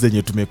 5 goals and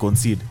you to may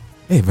concede.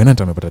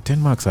 Venant amepata 10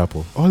 marks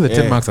hapo. All the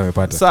 10 marks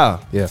amepata. Sir.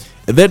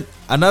 And then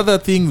another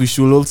thing we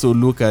should also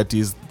look at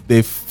is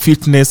the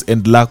fitness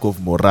and lack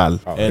of morale.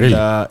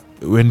 And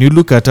when you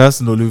look at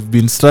Arsenal, we've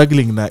been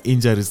struggling na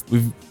injuries.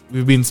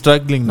 We've been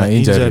struggling na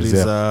injuries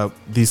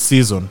this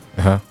season.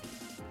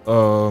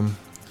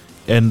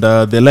 And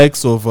the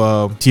likes of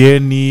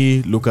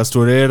Tierney, Lucas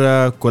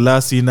Torreira,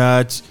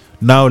 Kolasinac,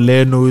 now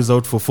Leno is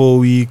out for 4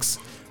 weeks.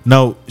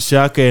 Now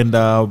Xhaka and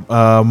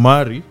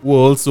Mari were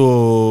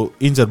also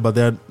injured, but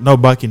they are now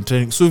back in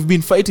training. So we've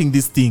been fighting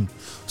this thing.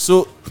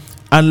 So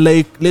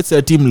unlike, let's say,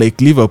 a team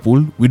like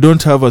Liverpool, we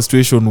don't have a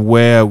situation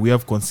where we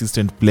have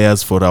consistent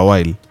players for a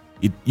while.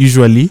 It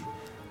usually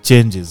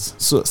changes.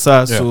 So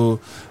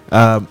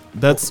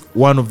that's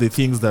one of the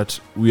things that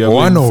we are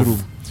going through.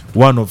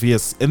 One of,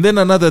 yes. And then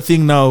another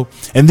thing now,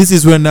 and this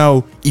is where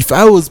now, if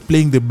I was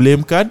playing the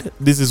blame card,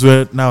 this is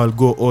where now I'll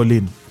go all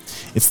in.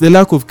 It's the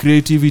lack of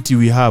creativity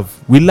we have.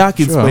 We lack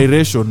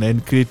inspiration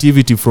and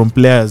creativity from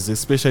players,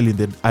 especially in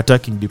the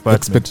attacking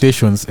department.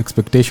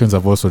 Expectations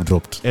have also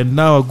dropped. And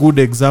now a good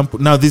example,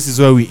 now this is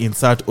where we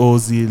insert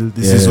Ozil.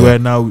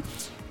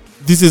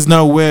 This is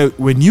now where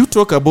when you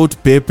talk about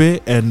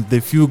Pepe and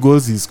the few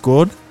goals he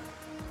scored,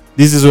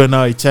 this is where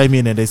now I chime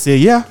in and I say,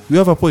 yeah, you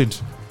have a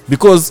point.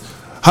 Because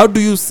how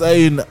do you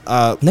sign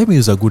let me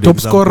use a good top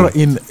example. Scorer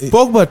in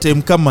Pogba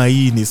time kama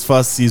hii in his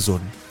first season.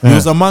 He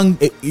was among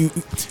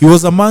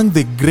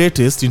the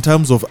greatest in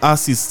terms of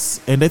assists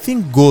and I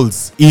think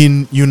goals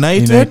in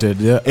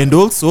United and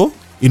also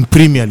in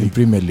Premier League.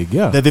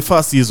 The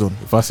first season.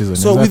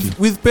 So exactly.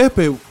 with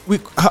Pepe,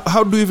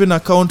 how do you even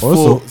account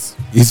also, for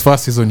his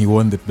first season? He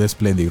won the best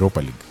player in the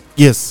Europa League.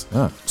 Yes.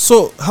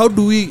 So how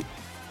do we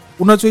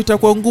unachoita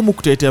kwa ngumu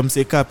kutetea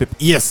mseka Pepe?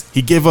 Yes,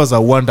 he gave us a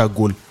wonder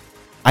goal.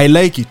 I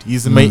like it.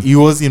 He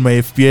was in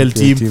my FPL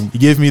team. He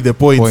gave me the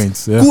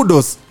points.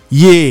 Kudos.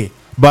 Yeah.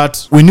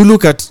 But when you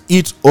look at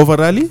it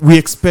overall, we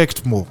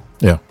expect more.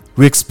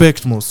 We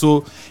expect more.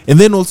 So, and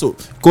then also,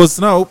 because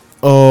now,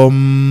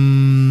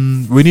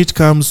 when it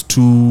comes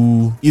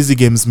to easy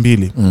games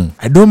mbili,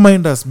 I don't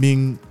mind us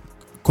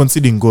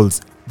conceding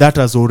goals. That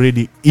has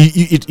already,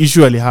 it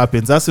usually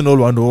happens. Arsenal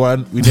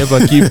 101, we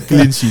never keep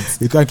clean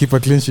sheets. You can't keep a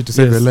clean sheet to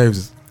save your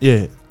lives.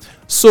 Yeah.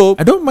 So,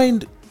 I don't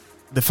mind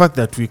the fact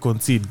that we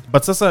concede.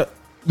 But sasa,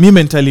 mi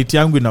mentality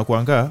yangu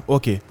inakuanga,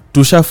 okay,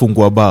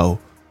 tushafungwa bao.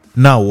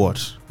 Now what?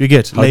 You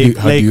get? How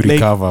do you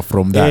recover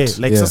from that?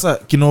 Sasa,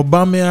 kina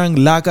Aubameyang,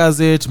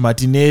 Lacazette,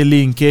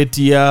 Martinelli,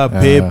 Nketiah,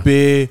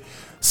 Pepe,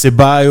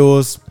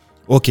 Ceballos.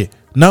 Okay.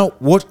 Now,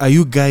 what are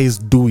you guys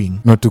doing?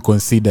 Not to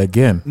concede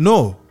again.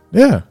 No.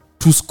 Yeah.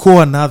 To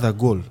score another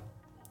goal.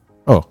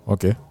 Oh,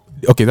 okay.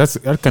 Okay,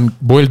 that can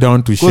boil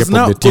down to shape of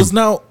the team. Because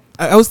now,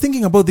 I was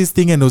thinking about this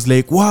thing and I was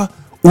like, wow,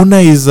 Una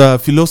is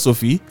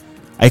philosophy.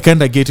 I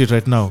kind of get it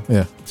right now.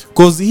 Yeah.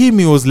 Because he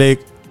was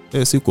like,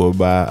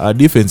 our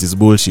defense is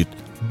bullshit.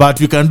 But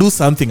we can do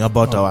something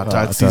about our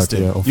attack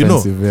system.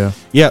 Offensive,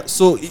 Yeah,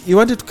 so he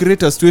wanted to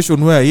create a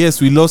situation where, yes,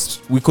 we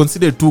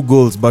conceded 2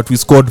 goals, but we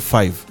scored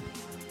 5.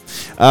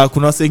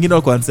 Kuna wengine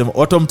wako wanasema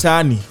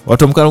Otomtani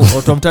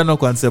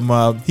wako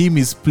wanasema him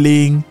is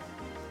playing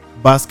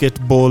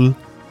basketball,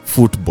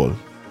 football.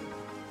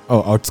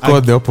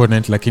 Outscored the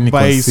opponent lakini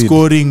by concede.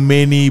 Scoring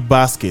many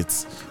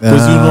baskets.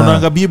 Because you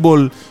know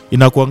B-ball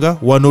inakuanga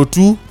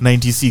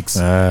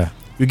 102-96.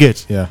 You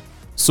get? Yeah.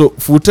 So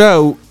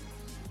Futa,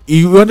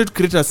 he wanted to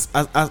create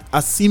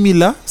a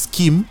similar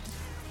scheme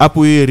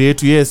hapo area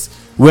yetu, yes,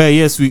 where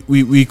yes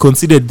we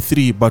conceded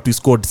 3 but we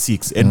scored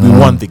 6 and we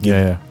won the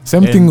game.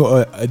 Same thing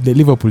the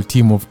Liverpool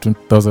team of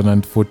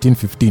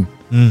 2014-15.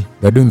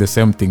 They're doing the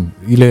same thing.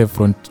 Ile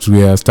front to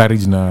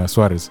Sturridge na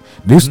Suarez.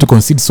 They used to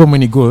concede so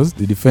many goals,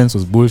 the defense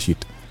was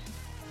bullshit.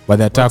 But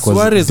the attack was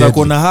Suarez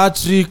akona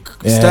hat-trick,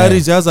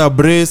 Sturridge has a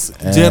brace,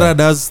 Gerrard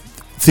has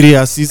 3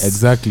 assists.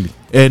 Exactly.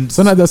 And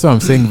so now that's what I'm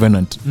saying,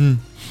 Venant.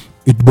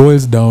 It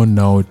boils down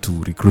now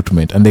to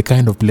recruitment and the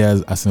kind of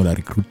players Arsenal are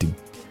recruiting.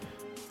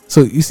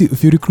 So you see,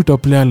 if you recruit a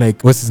player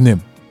like, what's his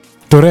name?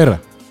 Torreira.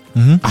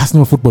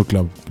 Arsenal Football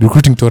Club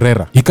recruiting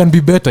Torreira. He can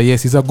be better.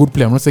 Yes, he's a good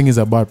player. I'm not saying he's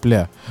a bad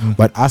player.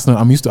 But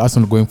I'm used to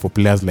Arsenal going for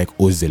players like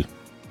Ozil.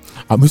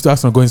 I'm used to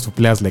Arsenal going for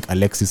players like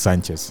Alexis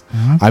Sanchez.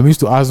 I'm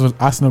used to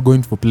Arsenal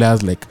going for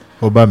players like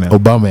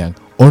Aubameyang,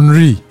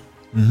 Henry,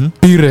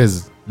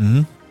 Pires.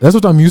 That's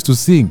what I'm used to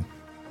seeing.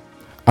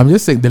 I'm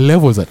just saying the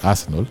levels at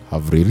Arsenal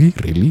have really,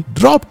 really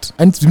dropped.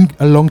 And it's been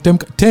a long time,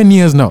 10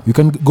 years now. You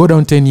can go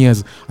down 10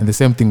 years and the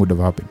same thing would have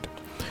happened.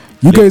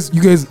 You guys,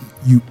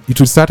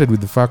 it started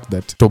with the fact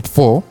that top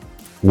 4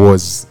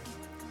 was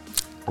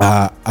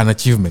an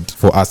achievement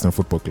for Arsenal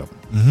Football Club.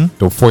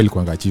 Top 4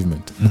 ilikuwa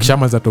achievement.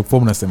 Mkishamaliza top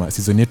 4 mnasema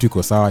season yetu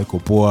iko sawa, iko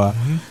poa,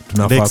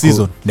 tunafaa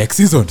next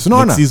season.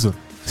 Unaona?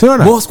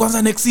 Unaona? Boss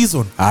kwanza next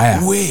season.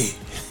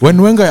 When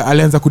Wenger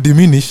alianza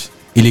kudiminish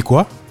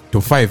ilikuwa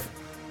top 5.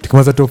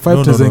 Tukimaliza top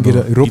 5 tuzaingia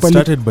Europa League. It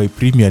started by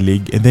Premier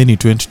League and then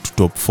it went to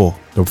top 4.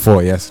 Top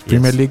 4, yes.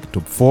 Premier League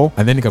top 4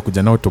 and then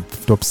ikakuja now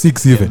top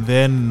 6 even. And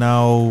then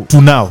now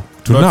to now.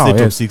 To not now, say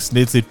top yes. 6,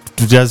 let's say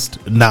to just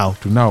now.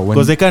 To now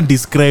because I can't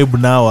describe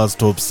now as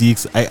top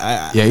 6.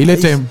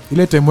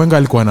 Ile time Wenger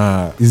alikuwa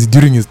na is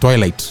during his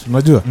twilight.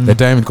 Unajua? The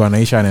time alikuwa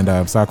anaisha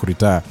anaenda msaa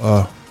kuretire.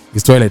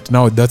 His twilight.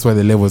 Now that's why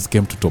the levels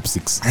came to top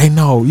 6. Right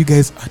now you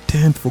guys are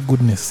 10th for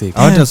goodness sake.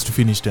 I want us to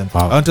finish 10th.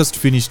 I want us to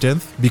finish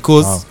 10th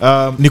because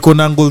niko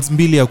na angles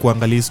mbili ya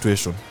kuangalia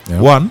situation.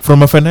 Yeah. One,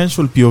 from a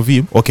financial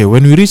POV, okay,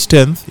 when we reach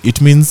 10th,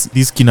 it means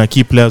these kina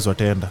key players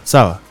wataenda.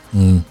 Sawa?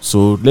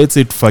 So let's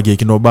say tufagie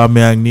kina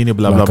Aubameyang nini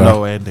blah blah blah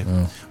waende.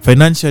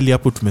 Financially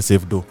hapo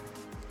tumesave do.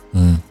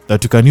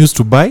 That you can use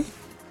to buy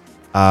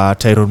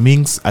Tyrone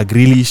Mings, a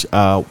Grealish,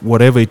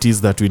 whatever it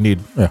is that we need.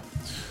 Yeah.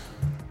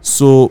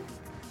 So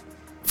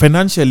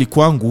financially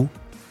kwangu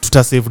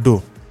tutasave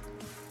do.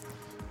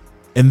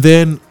 And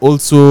then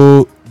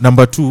also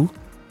number 2,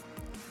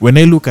 when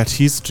I look at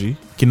history,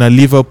 kina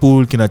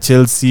Liverpool, kina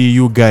Chelsea,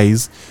 you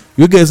guys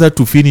had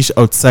to finish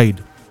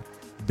outside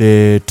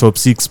the top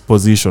 6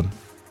 position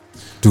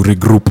to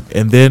regroup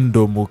and then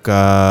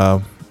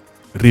domuka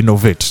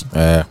renovate.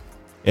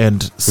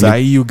 And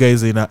say you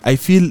guys I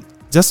feel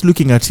just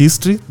looking at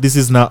history, this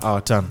is now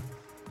our turn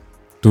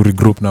to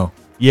regroup now.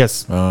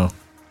 Yes.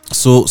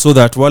 So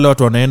that wale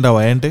watu wanaenda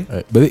waende.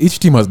 But each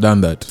team has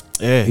done that.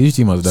 Each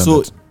team has done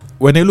that. So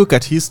when I look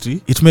at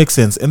history, it makes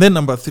sense. And then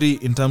number 3,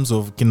 in terms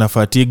of kina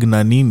fatigue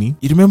na nini,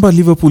 you remember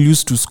Liverpool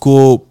used to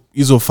score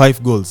ISO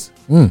 5 goals.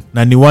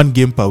 Na ni 1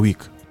 game per week.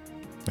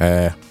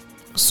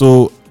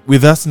 So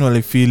with Arsenal,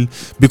 I feel,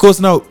 because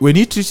now when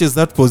it reaches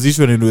that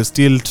position and we're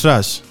still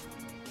trash,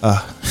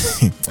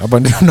 hapa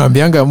ndio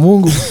naambianga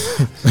Mungu.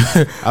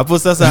 Hapo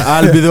sasa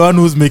I'll be the one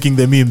who's making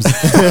the memes.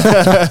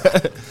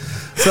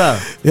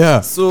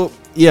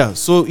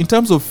 So in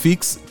terms of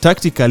fix,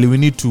 tactically we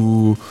need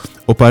to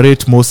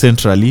operate more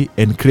centrally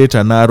and create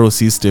a narrow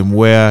system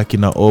where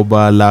kina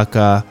Oba,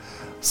 Laka,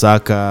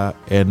 Saka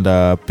and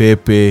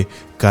Pepe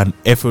can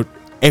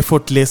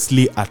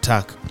effortlessly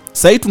attack.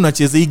 Sai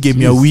tunacheza hii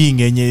game ya wing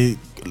yenye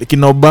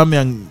kina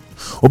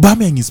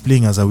Aubameyang is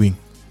playing as a wing.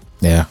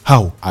 Yeah.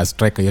 How? As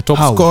striker, your top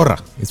scorer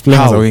is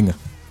playing as a winger.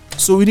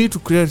 So we need to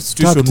create a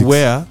situation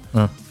where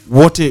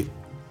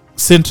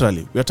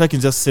centrally, we are attacking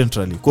just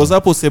centrally. Because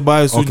hapo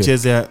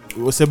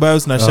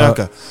Ceballos na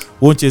Xhaka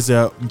won't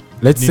chase.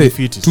 Let's say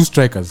 2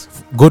 strikers.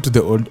 Go to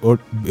the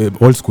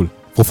old school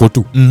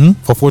 4-4-2.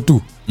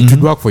 4-4-2. It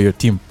would work for your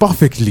team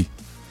perfectly.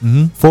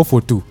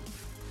 4-4-2.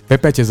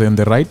 Pepe chase on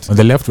the right, on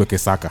the left weke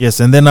Saka. Yes,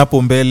 and then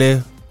hapo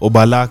mbele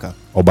Obalaka.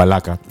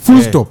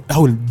 Full stop. I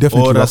will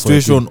definitely or a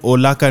situation or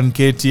Laka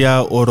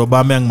Nketiah or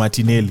Aubameyang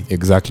Martinelli.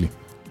 Exactly.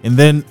 And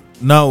then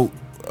now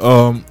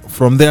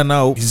from there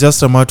now it's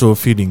just a matter of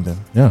feeding them.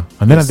 Yeah.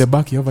 And then at the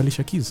back you have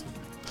Alicia Keys.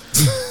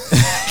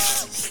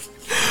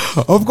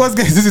 Of course,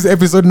 guys, this is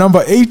episode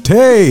number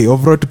 80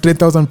 of Road to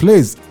 10,000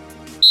 plays.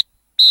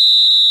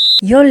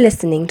 You're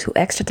listening to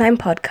Extra Time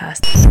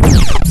Podcast.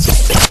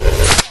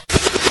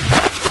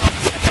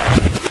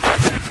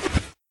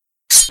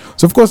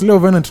 So of course, Leo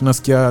Venant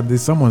tunasikia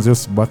this someone's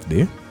just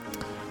birthday.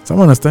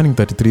 Someone is turning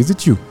 33. Is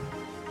it you?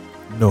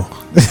 No.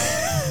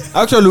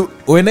 Actually,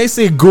 when I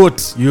say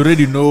GOAT, you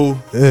already know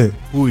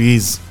who he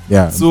is.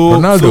 Yeah. So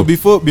Ronaldo.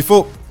 So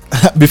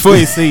before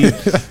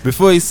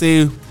I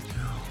say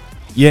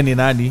ye ni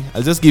nani,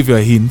 I'll just give you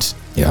a hint.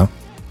 Yeah.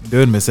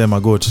 Ndio nimesema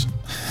GOAT.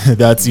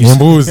 That's it.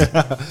 Mbuzi.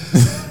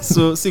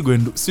 So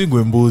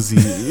sigwe mbuzi.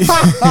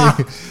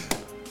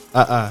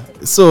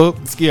 So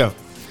skia.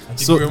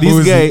 So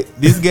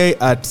this guy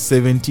at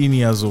 17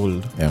 years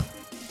old,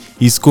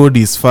 he scored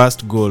his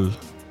first goal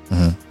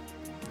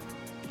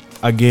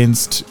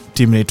against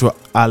team naitwa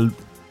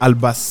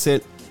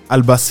Albacete.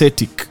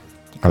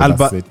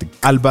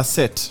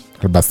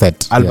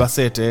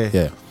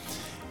 Yeah.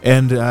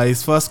 And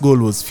his first goal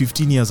was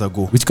 15 years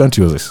ago. Which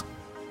country was this?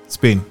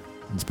 Spain,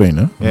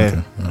 huh? Yeah.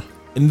 Okay. Yeah.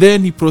 And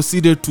then he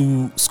proceeded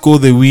to score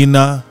the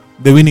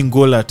winning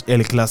goal at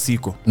El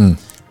Clasico.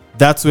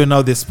 That's when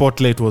now the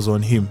spotlight was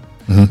on him.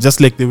 Just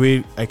like the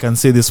way I can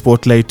say the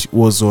spotlight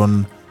was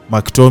on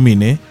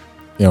McTominay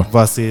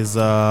versus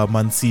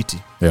Man City.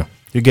 Yeah.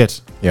 You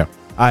get? Yeah.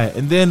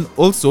 And then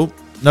also,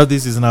 now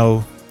this is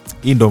now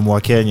Indom wa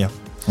Kenya.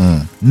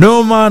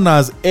 No man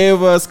has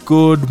ever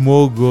scored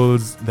more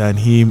goals than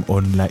him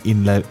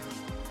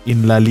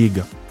in La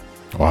Liga.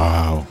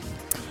 Wow.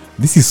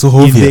 This is so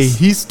obvious. In the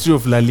history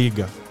of La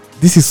Liga.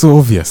 This is so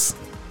obvious.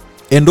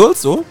 And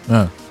also,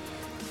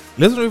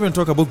 let's not even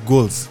talk about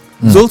goals.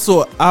 It's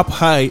also up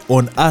high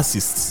on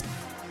assists.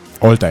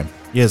 All time.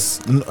 Yes.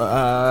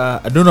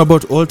 I don't know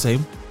about all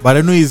time, but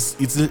I know it's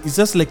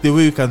just like the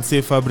way you can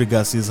say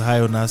Fabregas is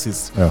high on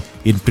assists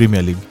in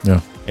Premier League.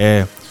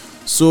 Yeah.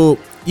 So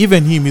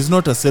even him is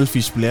not a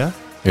selfish player.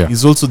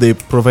 He's also the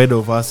provider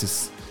of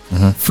assists.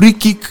 Mhm. Free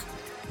kick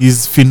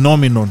is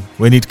phenomenon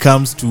when it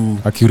comes to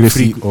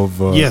accuracy free-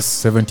 of Yes.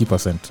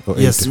 70% or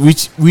 80. yes,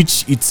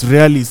 which it's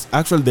rarely.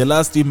 Actually, the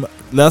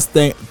last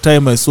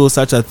time I saw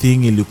such a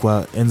thing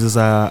ilikuwa enzi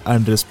za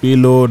Andres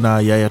Pirlo na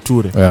Yaya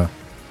Toure.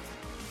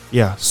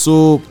 Yeah.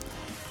 So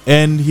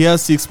and he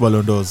has 6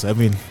 Ballon d'Ors. I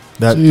mean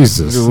that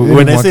Jesus.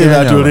 when I say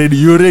that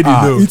you already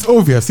know. It's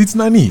obvious. It's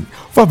Nani.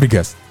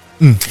 Fabregas.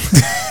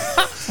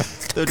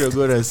 Thought you're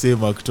gonna say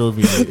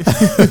McTominay.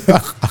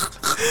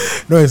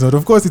 No, it's not.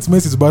 Of course, it's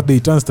Messi's birthday. He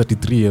turns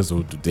 33 years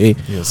old today.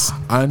 Yes.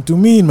 And to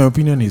me, in my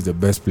opinion, he's the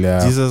best player.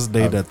 Jesus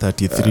died at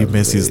 33.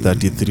 Messi is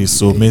 33.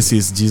 So Messi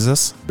is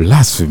Jesus.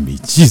 Blasphemy.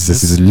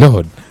 Jesus is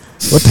Lord.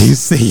 What are you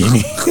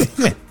saying?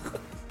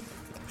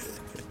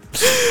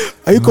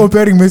 Are you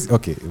comparing Messi?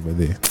 Okay,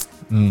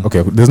 but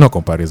okay, there's no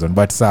comparison.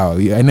 But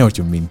I know what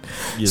you mean.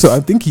 Yes. So I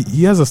think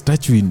he has a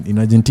statue in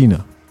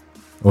Argentina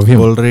of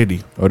him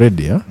already.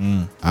 yeah?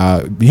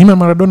 Mm. Him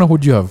and Maradona,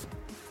 who'd you have?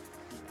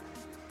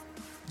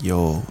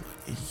 Yo.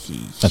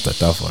 That's a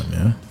tough one,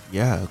 yeah?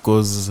 Yeah,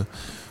 because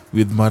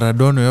with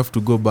Maradona you have to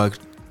go back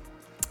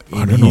in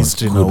Maradona was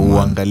history good, na man.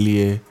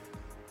 uangalie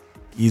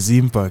his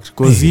impact.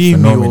 Because Hey, he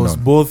phenomenon. was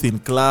both in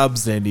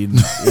clubs and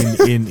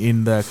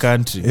in the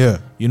country. Yeah.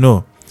 You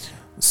know.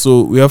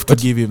 So we have to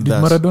But give him did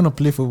that. Maradona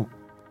play for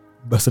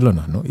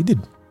Barcelona? No, he did.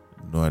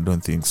 No, I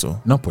don't think so.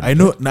 Napoli.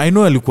 I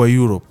know alikuwa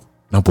Europe.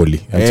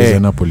 Napoli. Eh. Acheza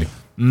Napoli.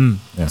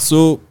 Yeah.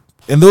 So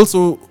and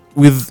also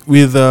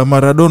with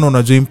Maradona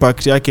unajua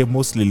impact yake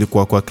mostly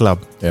ilikuwa kwa club.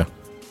 Yeah.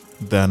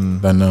 Than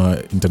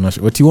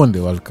International. But he won the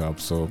World Cup,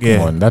 so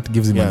come on, that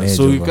gives him an edge.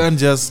 so you over- can't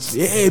just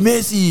hey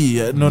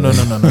Messi. No.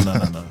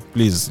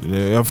 Please,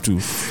 you have to.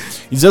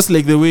 It's just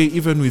like the way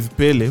even with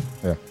Pele.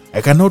 Yeah.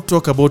 I cannot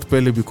talk about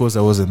Pele because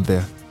I wasn't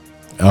there.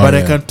 Oh, But I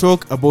yeah. can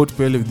talk about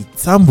Pele with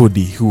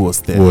somebody who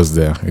was there. Who was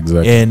there,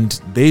 exactly.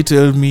 And they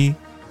tell me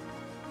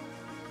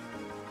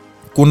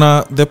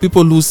the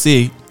people who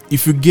say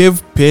if you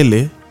gave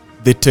Pele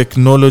the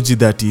technology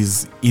that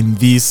is in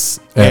this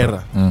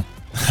era,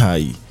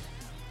 hi,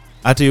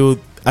 at your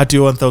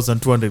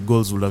 1,200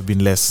 goals would have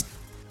been less.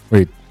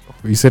 Wait,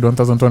 you said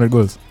 1,200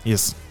 goals?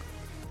 Yes.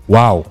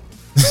 Wow.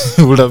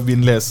 Would have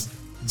been less.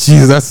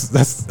 Jeez,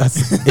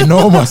 that's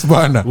enormous,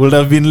 bana. Would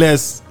have been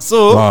less.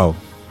 So Wow.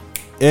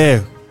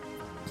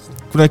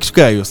 kuna kitu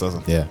kaa hiyo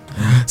sasa. Yeah.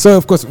 So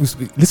of course,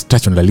 let's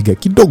touch on La Liga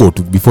kidogo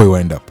too before we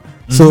wind up.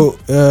 So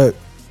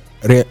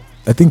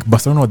I think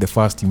Barcelona were the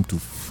first team to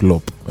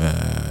flop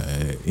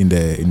in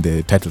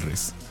the title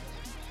race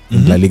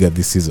in La Liga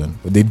this season.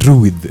 But they drew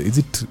with, is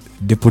it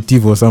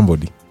Deportivo or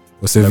somebody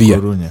or Sevilla?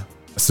 La Coruña.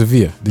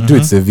 Sevilla. They drew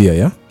with Sevilla,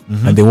 yeah,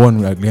 and they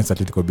won against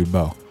Atletico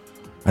Bilbao.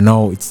 And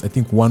now it's, I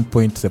think, 1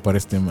 point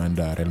separates them and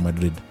Real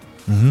Madrid.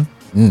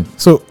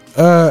 So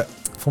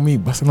for me,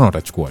 Barcelona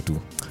watachukua too.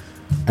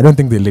 I don't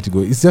think they'll let it go.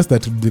 It's just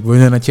that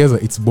when anacheza,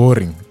 it's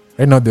boring.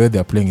 Right now, the way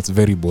they're playing, it's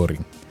very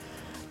boring.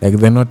 Like,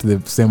 they're not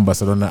the same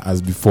Barcelona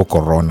as before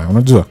Corona.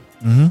 Unajua?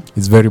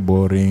 It's very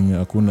boring.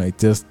 Hakuna,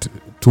 it's just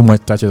too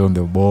much touches on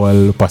the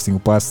ball,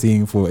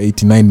 passing for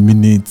 89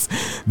 minutes.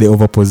 They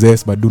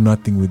overpossess but do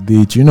nothing with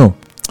it, you know.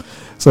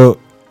 So,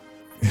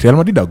 Real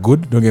Madrid are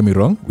good, don't get me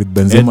wrong, with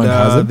Benzema and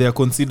Hazard. They are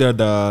considered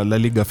La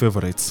Liga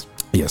favorites.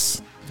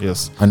 Yes.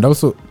 And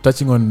also,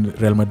 touching on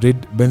Real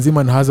Madrid,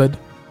 Benzema and Hazard,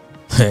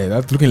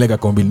 that's looking like a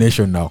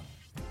combination now.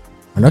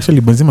 And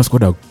actually, Benzema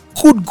scored a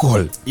good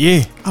goal.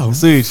 Yeah. Oh,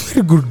 sweet.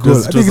 Very good goal.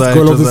 I think it's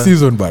goal of the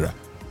season, brother.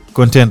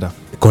 Contender,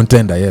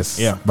 yes.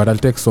 Yeah. But I'll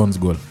take Son's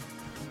goal.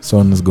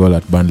 Son's goal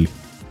at Burnley.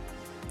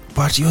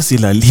 But you're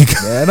still La Liga.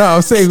 Yeah, no,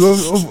 I'm saying,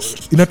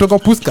 inatoka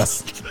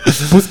Puskas.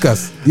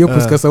 Hiyo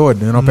Puskas award.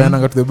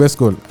 Napeana to the best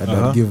goal.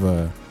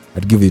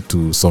 I'd give it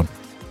to Son.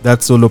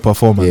 That's solo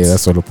performance. Yeah,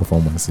 that's solo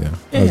performance, yeah.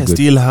 I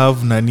still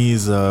have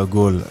Nani's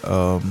goal.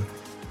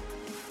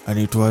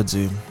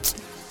 Anaitwaje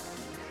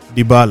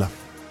Dybala.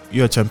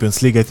 Your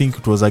Champions League, I think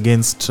it was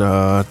against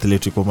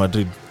Atletico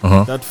Madrid.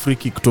 That free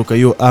kick kutoka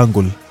hiyo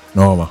angle.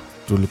 Noma.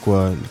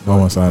 Tulikuwa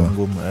Noma sana.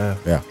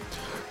 Yeah.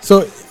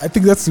 So I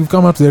think we've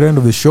come up to the end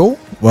of the show.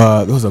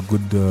 That was a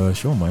good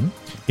show, man.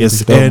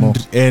 Yes,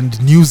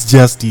 and news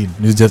just in.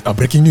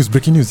 Breaking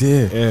news.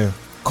 Yeah.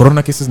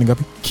 Corona cases ni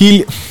ngapi?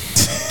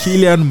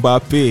 Kylian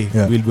Mbappe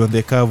will be on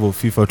the cover of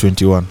FIFA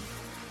 21.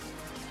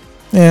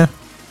 Yeah.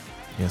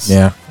 Yes.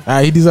 Yeah.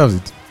 He deserves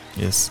it.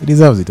 Yes. He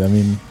deserves it. I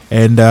mean,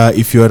 and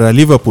if you are a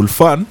Liverpool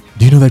fan,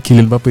 do you know that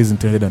Kylian Mbappe is in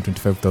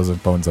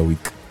 £325,000 a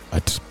week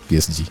at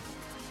PSG?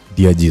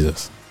 Dear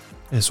Jesus.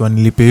 Yes,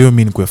 wanilipe hiyo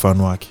mimi nikwe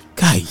fan wake.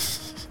 Kai.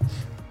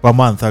 Per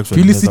month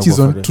actually. Pulisic is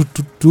on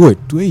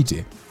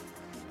 280.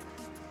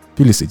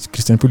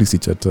 Christian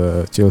Pulisic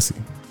at Chelsea.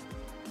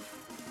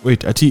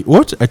 Wait,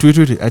 what?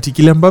 Ati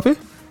Kylian Mbappe?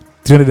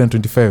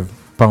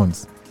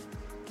 £325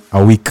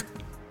 a week.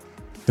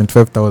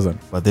 25,000.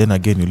 But then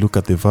again, you look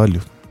at the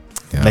value.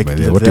 Yeah, like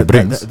what it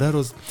brings. That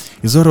is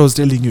what I was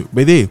telling you.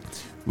 By the way,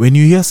 when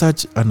you hear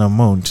such an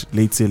amount,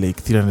 let's say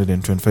like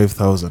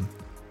 325,000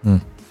 a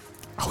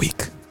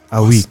week.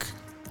 Week,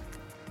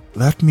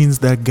 that means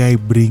that guy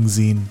brings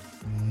in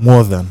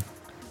more than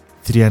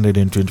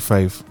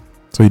 325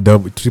 So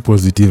it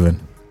triples it even.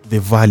 The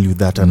value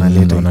that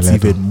Analeta is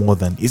even more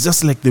than. It's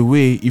just like the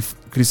way if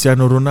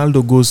Cristiano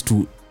Ronaldo goes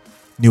to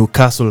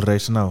Newcastle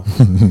right now,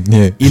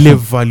 ile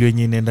value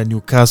yenye inaenda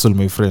Newcastle,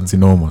 my friends, it's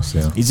enormous.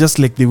 Yeah, it's just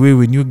like the way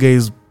when you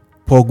guys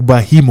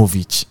Pogba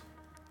Himovic,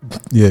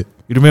 you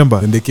remember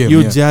when they came,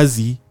 you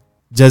jazi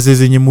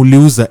zenye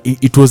muliuza,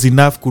 it was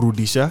enough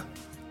kurudisha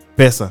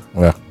pesa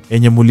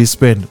yenye muli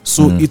spend.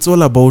 So it's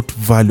all about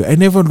value. I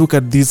never look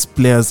at these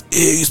players,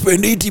 you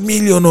spend 80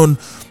 million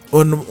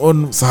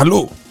on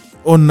Salo,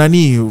 on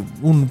nani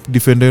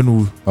defender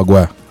on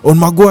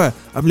Maguire.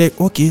 I'm like,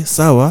 okay,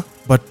 sawa,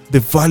 but the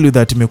value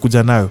that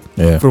imekuja nayo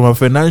from a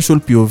financial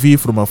POV,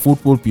 from a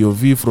football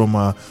POV, from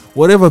a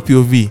whatever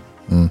POV.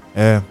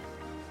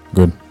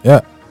 Good.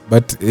 Yeah.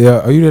 But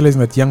are you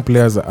realizing that young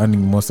players are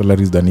earning more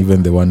salaries than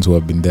even the ones who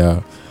have been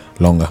there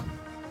longer?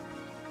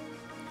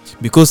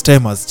 Because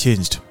time has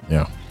changed.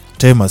 Yeah.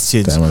 Time has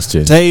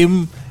changed.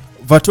 Time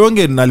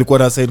Vertonghen alikuwa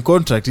na sign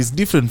contract is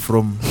different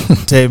from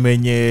time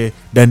yenye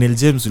Daniel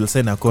James will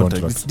sign a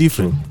contract. It's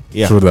different. True.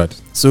 Yeah. True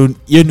that. So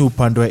yenu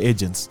upande wa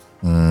agents.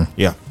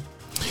 Yeah.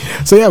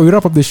 So yeah, we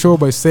wrap up the show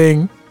by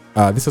saying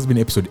this has been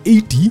episode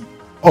 80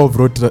 of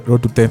Road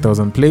to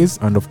 10,000 Plays,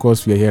 and of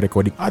course we are here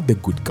recording at The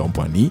Good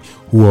Company,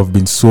 who have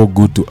been so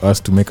good to us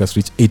to make us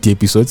reach 80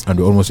 episodes, and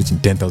we're almost reaching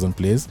 10,000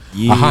 plays.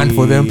 A hand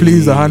for them,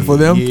 please. A hand for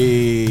them.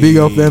 Big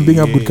up them. Big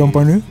up Good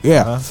Company.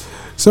 Yeah.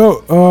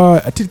 So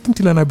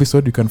till an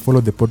episode, you can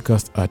follow the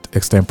podcast at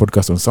X-Time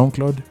Podcast on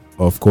SoundCloud.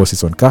 Of course,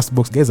 it's on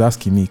Castbox. Guys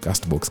asking me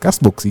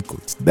Castbox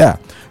equals there.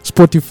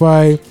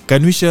 Spotify.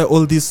 Can we share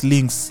all these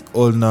links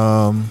on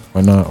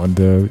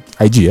the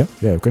IG?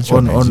 Yeah, we can share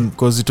on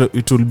because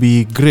it will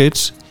be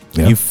great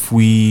if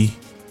we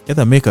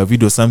either make a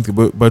video or something,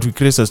 but we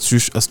create a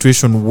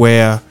situation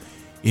where,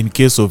 in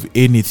case of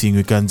anything,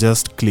 we can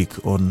just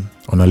click on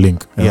a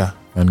link.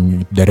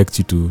 And direct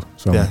you to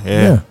somewhere.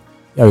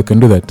 Yeah, we can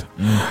do that.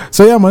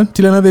 So yeah, man.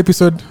 Till another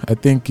episode. I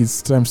think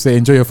it's time to say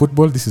enjoy your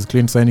football. This is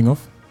Clint signing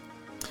off.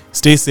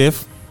 Stay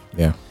safe.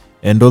 Yeah.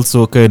 And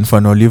also, in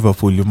fan of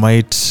Liverpool, you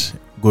might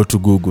go to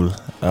Google.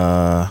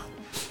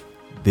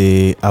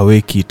 The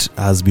away kit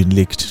has been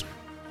leaked.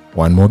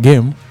 One more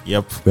game.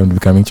 Yep. Them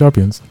becoming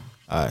champions.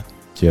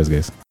 Cheers,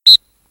 guys.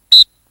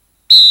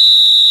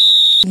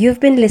 You've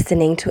been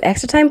listening to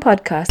Extra Time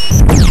Podcast.